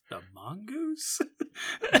 Gef the Mongoose?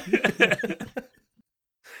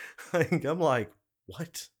 I'm like,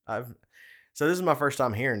 what? So this is my first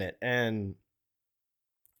time hearing it. And,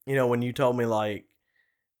 when you told me, like,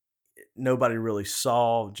 nobody really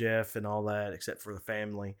saw Gef and all that except for the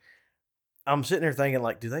family, I'm sitting there thinking,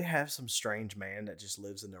 like, do they have some strange man that just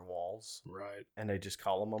lives in their walls? Right. And they just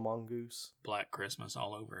call him a mongoose? Black Christmas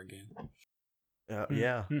all over again.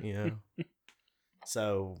 Yeah.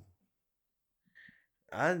 So,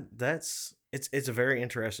 it's a very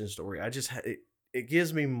interesting story. It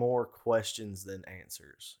gives me more questions than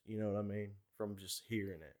answers. You know what I mean? From just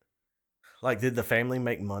hearing it. Like, did the family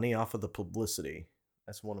make money off of the publicity?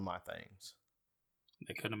 That's one of my things.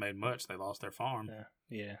 They couldn't have made much. They lost their farm.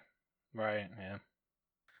 Yeah. Right. Yeah.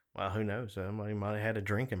 Well, who knows? Somebody might have had a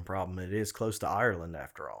drinking problem. It is close to Ireland,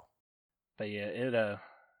 after all. But yeah,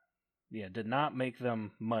 it did not make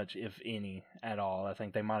them much, if any, at all. I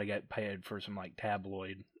think they might have got paid for some like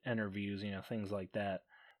tabloid interviews, things like that.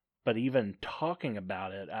 But even talking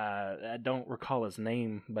about it, I don't recall his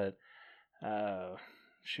name, but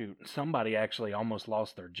somebody actually almost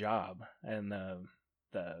lost their job, and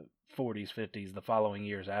the 40s, 50s, the following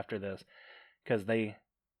years after this, because they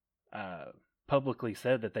publicly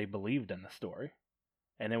said that they believed in the story.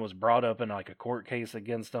 And it was brought up in like a court case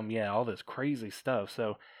against them. Yeah, all this crazy stuff.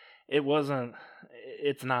 So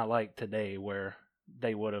it's not like today where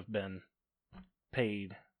they would have been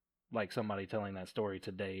paid like somebody telling that story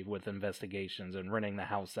today with investigations and renting the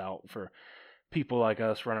house out for people like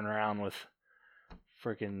us running around with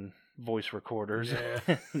freaking voice recorders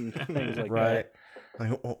and things like that.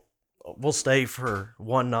 Like, we'll stay for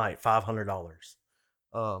one night, $500.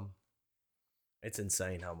 It's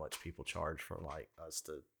insane how much people charge for like us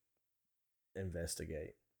to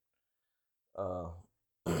investigate.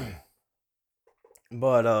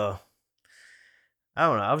 But I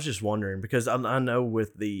don't know. I was just wondering because I know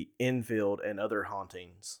with the infield and other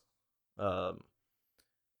hauntings, a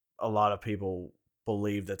lot of people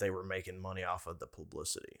believe that they were making money off of the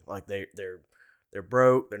publicity. Like they're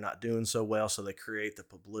broke, they're not doing so well, so they create the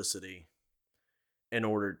publicity in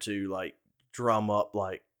order to like drum up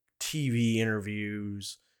like TV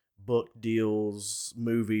interviews, book deals,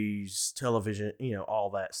 movies, television,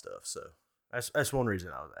 all that stuff. So that's one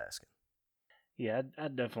reason I was asking. Yeah,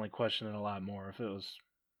 I'd definitely question it a lot more if it was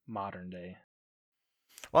modern day.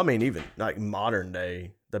 Well, I mean, even like modern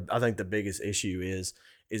day, I think the biggest issue is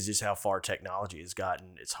just how far technology has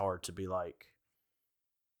gotten. It's hard to be like,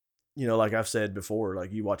 like I've said before,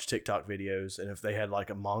 like you watch TikTok videos, and if they had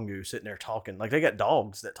like a mongoose sitting there talking, like they got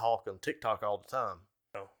dogs that talk on TikTok all the time,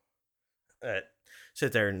 that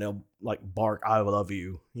sit there and they'll like bark, "I love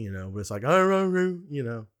you," but it's like, "I love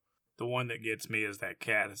you," The one that gets me is that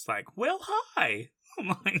cat. It's like, "Well, hi." I'm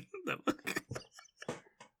like,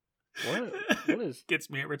 what is gets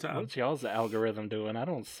me every time. What's y'all's algorithm doing? I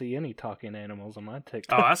don't see any talking animals on my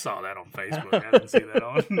TikTok. Oh, I saw that on Facebook. I didn't see that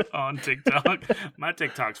on TikTok. My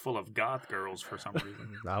TikTok's full of goth girls for some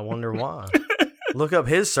reason. I wonder why. Look up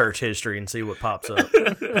his search history and see what pops up.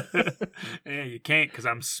 Yeah, you can't because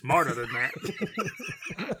I'm smarter than that.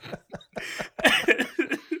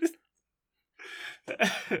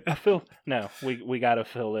 We got to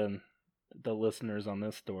fill in the listeners on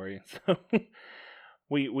this story. So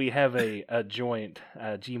we have a joint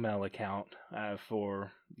Gmail account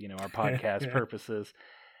for our podcast purposes,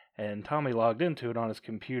 and Tommy logged into it on his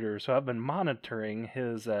computer. So I've been monitoring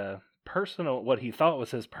his what he thought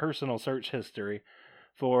was his personal search history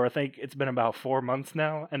for, I think it's been about 4 months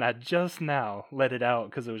now, and I just now let it out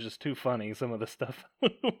because it was just too funny, some of the stuff I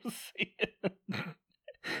was seeing.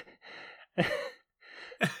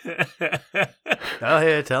 Go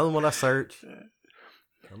ahead, tell him what I searched.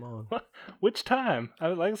 Come on. Which time?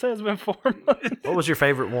 Like I said, it's been 4 months. What was your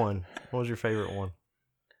favorite one?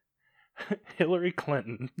 Hillary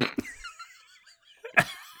Clinton.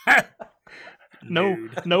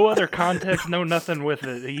 No other context, no nothing with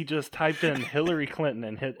it. He just typed in Hillary Clinton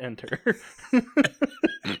and hit enter.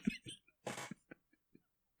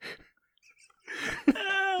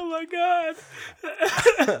 Oh my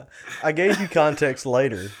god. I gave you context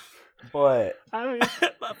later, but my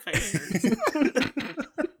fingers.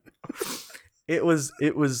 It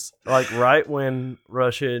was like right when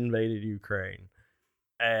Russia invaded Ukraine,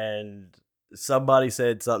 and somebody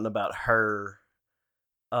said something about her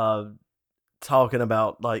talking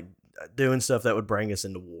about like doing stuff that would bring us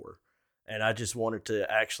into war. And I just wanted to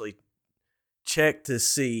actually check to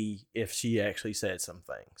see if she actually said some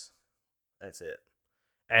things. That's it.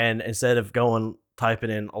 And instead of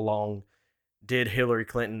typing in along, did Hillary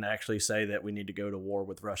Clinton actually say that we need to go to war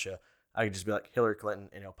with Russia? I could just be like Hillary Clinton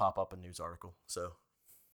and it'll pop up a news article. So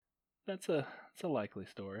it's a likely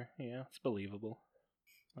story. Yeah, it's believable.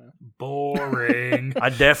 Well. Boring. I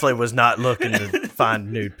definitely was not looking to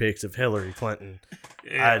find nude pics of Hillary Clinton.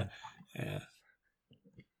 Yeah.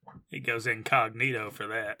 He goes incognito for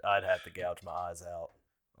that. I'd have to gouge my eyes out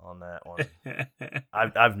on that one.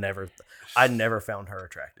 I never found her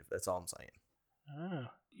attractive. That's all I'm saying. Oh,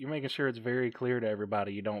 you're making sure it's very clear to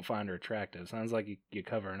everybody you don't find her attractive. Sounds like you're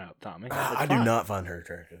covering up, Tommy. I do not find her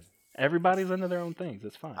attractive. Everybody's into their own things.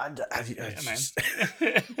 It's fine. Man.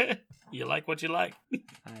 You like what you like.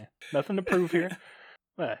 Nothing to prove here.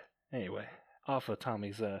 But anyway, off of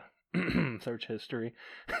Tommy's search history.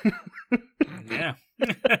 Yeah.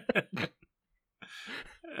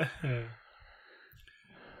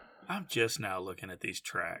 I'm just now looking at these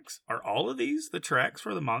tracks. Are all of these the tracks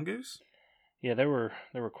for the mongoose? Yeah, there were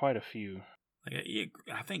quite a few.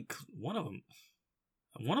 I think one of them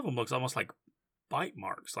looks almost like bite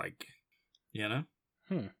marks, like,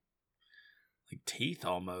 like teeth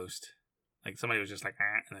almost. Like somebody was just like,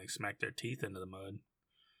 and they smacked their teeth into the mud.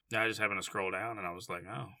 Now I just happened to scroll down and I was like,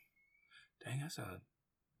 oh, dang, that's a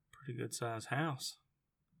pretty good sized house.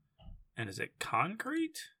 And is it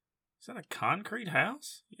concrete? Is that a concrete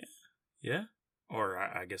house? Yeah. Yeah. Or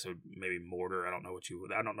I guess it would maybe mortar. I don't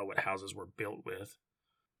know what houses were built with.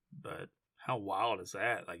 But how wild is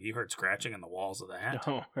that? Like, you heard scratching in the walls of that?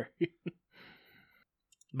 Don't worry.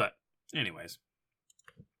 But, anyways.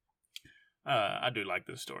 I do like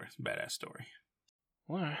this story. It's a badass story.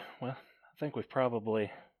 Well, I think we've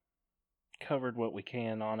probably covered what we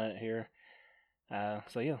can on it here.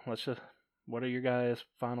 So yeah, what are your guys'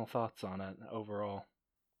 final thoughts on it overall?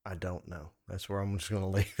 I don't know. That's where I'm just gonna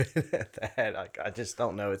leave it at that. I just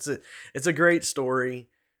don't know. It's a great story.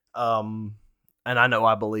 And I know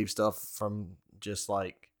I believe stuff from just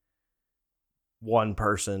like one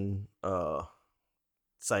person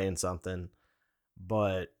saying something,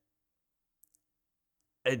 but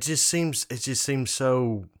it just seems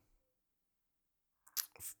so,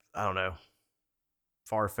 I don't know,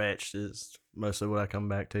 far-fetched is mostly what I come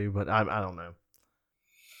back to, but I don't know.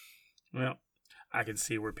 Well, I can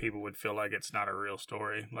see where people would feel like it's not a real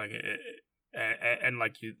story, like and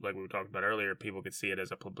like we talked about earlier, people could see it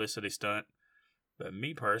as a publicity stunt. But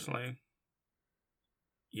me personally,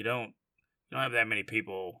 you don't have that many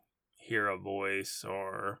people hear a voice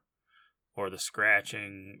or the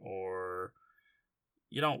scratching, or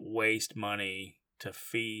you don't waste money to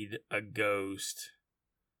feed a ghost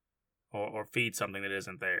or feed something that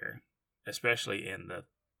isn't there, especially in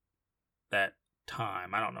that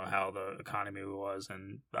time. I don't know how the economy was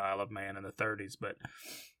in the Isle of Man in the 30s, but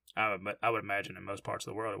I would imagine in most parts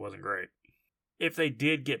of the world it wasn't great. If they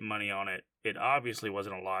did get money on it, it obviously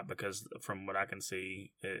wasn't a lot, because from what I can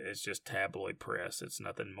see, it's just tabloid press. It's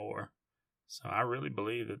nothing more. So I really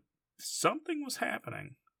believe that something was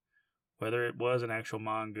happening, whether it was an actual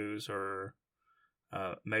mongoose or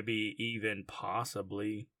maybe even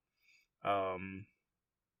possibly a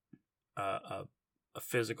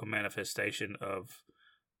physical manifestation of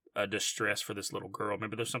a distress for this little girl.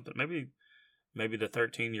 Maybe there's something. Maybe the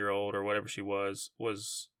 13-year-old or whatever she was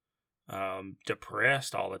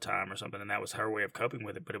depressed all the time or something, and that was her way of coping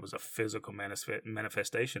with it. But it was a physical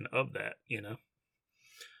manifestation of that.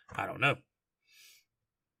 I don't know.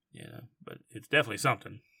 But it's definitely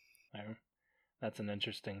something. That's an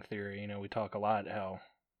interesting theory. We talk a lot how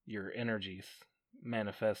your energies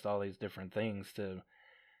manifest all these different things.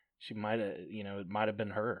 She might have, it might have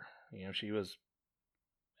been her. She was,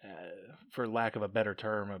 for lack of a better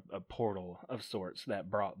term, a portal of sorts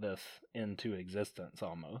that brought this into existence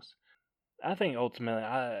almost. I think ultimately,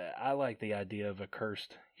 I like the idea of a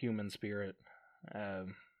cursed human spirit.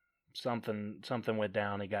 Something went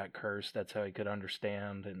down. He got cursed. That's how he could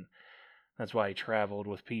understand, and that's why he traveled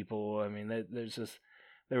with people. I mean,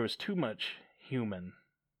 there was too much human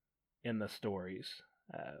in the stories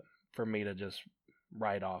for me to just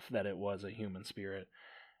write off that it was a human spirit,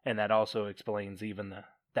 and that also explains even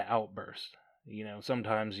the outburst.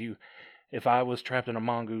 Sometimes if I was trapped in a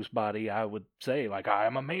mongoose body, I would say, like, I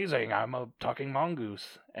am amazing, I'm a talking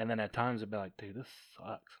mongoose. And then at times I'd be like, dude, this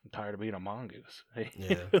sucks. I'm tired of being a mongoose.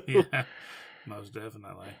 Yeah. Yeah, most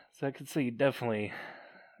definitely. So I could see definitely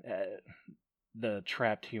the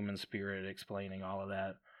trapped human spirit explaining all of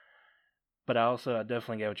that. But I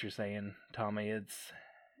definitely get what you're saying, Tommy. It's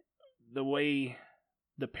the way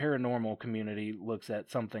the paranormal community looks at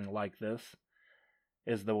something like this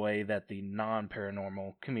is the way that the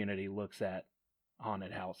non-paranormal community looks at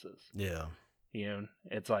haunted houses. Yeah.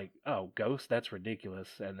 It's like, oh, ghost, that's ridiculous.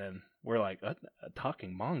 And then we're like, a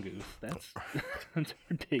talking mongoose, that's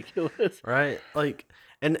ridiculous. Right? Like,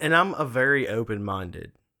 and I'm a very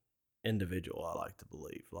open-minded individual, I like to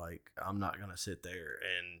believe. Like, I'm not going to sit there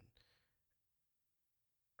and...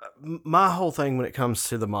 my whole thing when it comes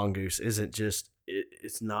to the mongoose isn't just,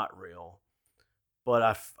 it's not real. But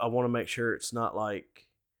I want to make sure it's not like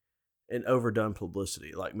an overdone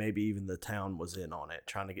publicity. Like maybe even the town was in on it,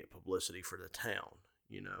 trying to get publicity for the town,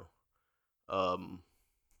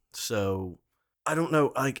 So I don't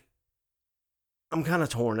know. Like, I'm kind of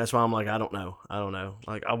torn. That's why I'm like, I don't know.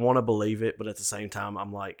 Like, I want to believe it, but at the same time,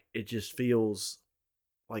 I'm like, it just feels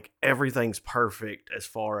like everything's perfect as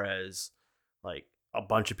far as like a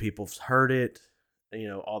bunch of people's heard it,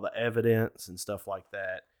 all the evidence and stuff like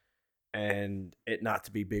that. And it not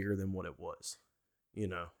to be bigger than what it was,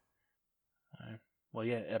 Well,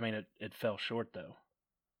 yeah, I mean, it fell short, though.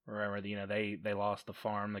 Remember, they lost the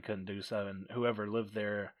farm, they couldn't do so, and whoever lived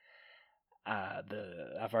there,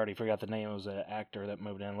 I've already forgot the name, it was an actor that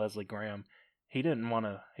moved in, Leslie Graham, he didn't want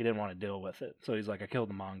to deal with it, so he's like, I killed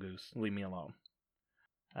the mongoose, leave me alone.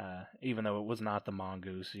 Even though it was not the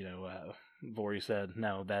mongoose, Vorey said,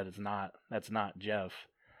 no, that's not Gef.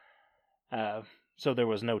 So there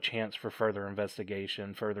was no chance for further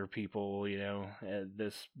investigation, further people,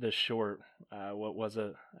 this short, what was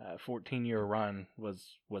it, 14-year run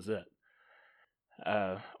was it.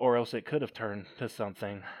 Or else it could have turned to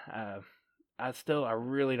something. I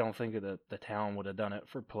really don't think that the town would have done it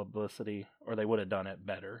for publicity, or they would have done it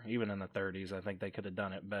better. Even in the 30s, I think they could have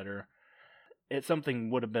done it better. It's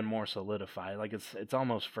something would have been more solidified. Like it's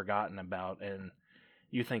almost forgotten about, and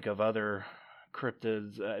you think of other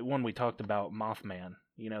cryptids. One we talked about, Mothman.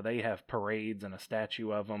 They have parades and a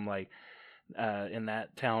statue of them. Like in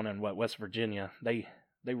that town in West Virginia, they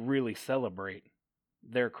really celebrate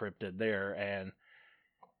their cryptid there. And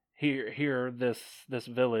here this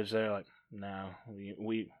village, they're like, no,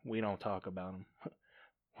 we don't talk about them.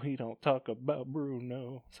 We don't talk about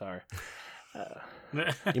Bruno. Sorry.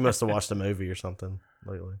 You must have watched a movie or something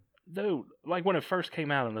lately. Dude, like when it first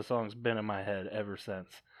came out and the song's been in my head ever since.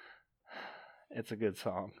 It's a good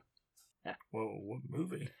song. Whoa, what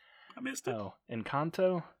movie? I missed it. Oh,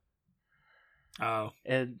 Encanto? Oh.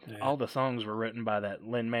 And all the songs were written by that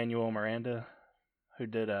Lin-Manuel Miranda, who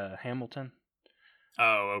did Hamilton.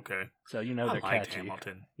 Oh, okay. So I they're liked catchy.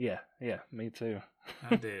 Hamilton. Yeah, me too.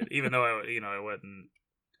 I did. Even though it wasn't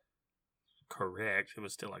correct, it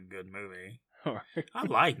was still a good movie. I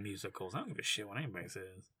like musicals. I don't give a shit what anybody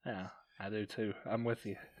says. Yeah, I do too. I'm with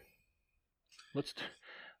you. Let's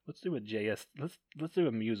do a JS. Let's do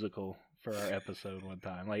a musical for our episode one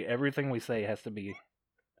time. Like everything we say has to be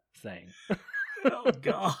sang. Oh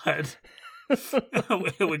God.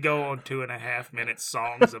 It would go on 2.5-minute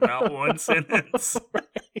songs about one sentence.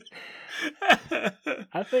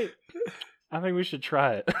 I think we should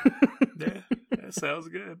try it. Yeah, that sounds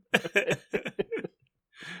good.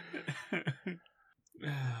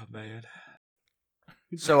 Oh man.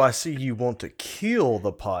 So I see you want to kill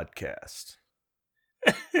the podcast.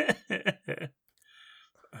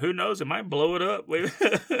 Who knows? It might blow it up. We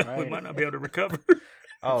might not be able to recover.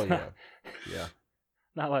 Oh yeah, yeah.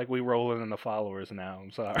 Not like we rolling in the followers now.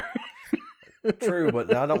 I'm sorry. True,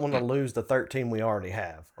 but I don't want to lose the 13 we already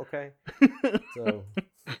have. Okay. So,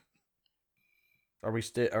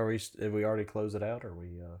 Did we already close it out? Or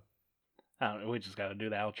we? I don't know. We just got to do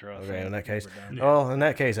the outro. Okay. In that case, in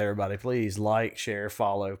that case, everybody, please like, share,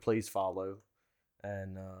 follow. Please follow,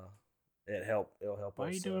 and it'll help us. Why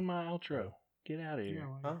are you doing my outro? Get out of here.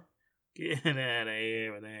 Huh? Get out of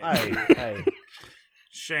here with that. Hey.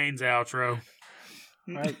 Shane's outro.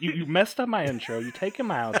 Right? You messed up my intro. You taking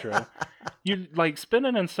my outro. You like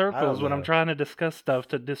spinning in circles when I'm trying to discuss stuff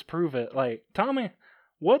to disprove it. Like, Tommy,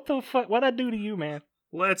 what the fuck? What'd I do to you, man?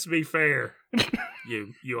 Let's be fair.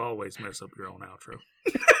 You always mess up your own outro.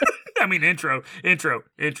 I mean, intro.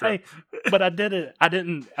 Hey, but I did it. I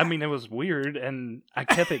didn't. I mean, it was weird, and I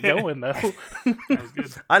kept it going though. That was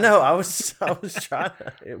good. I know. I was trying.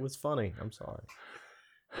 It was funny. I'm sorry.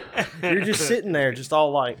 You're just sitting there, just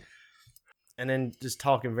all like, and then just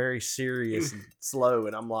talking very serious and slow,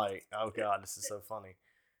 and I'm like, oh God, this is so funny.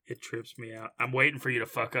 It trips me out. I'm waiting for you to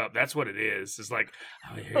fuck up. That's what it is. It's like,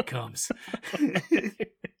 oh, here it comes.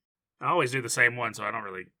 I always do the same one, so I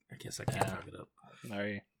guess I can't fuck it up. All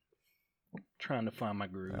right. Trying to find my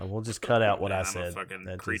groove. We'll just cut out what I I'm said. a fucking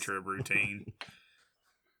creature of routine.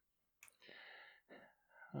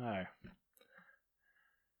 All right.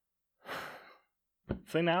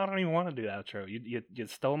 See, now I don't even want to do the outro. You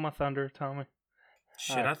stole my thunder, Tommy.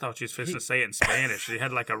 Shit, I thought you was supposed to say it in Spanish. You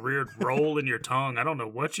had like a weird roll in your tongue. I don't know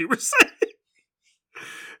what you were saying.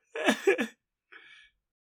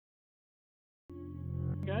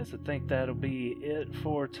 Guys, I think that'll be it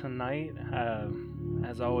for tonight.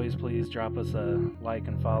 As always, please drop us a like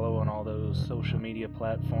and follow on all those social media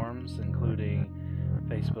platforms, including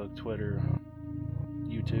Facebook, Twitter,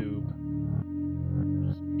 YouTube,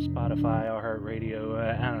 Spotify,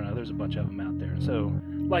 iHeartRadio. I don't know. There's a bunch of them out there. So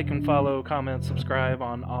like and follow, comment, subscribe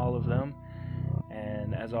on all of them.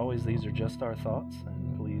 And as always, these are just our thoughts.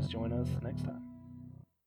 And please join us next time.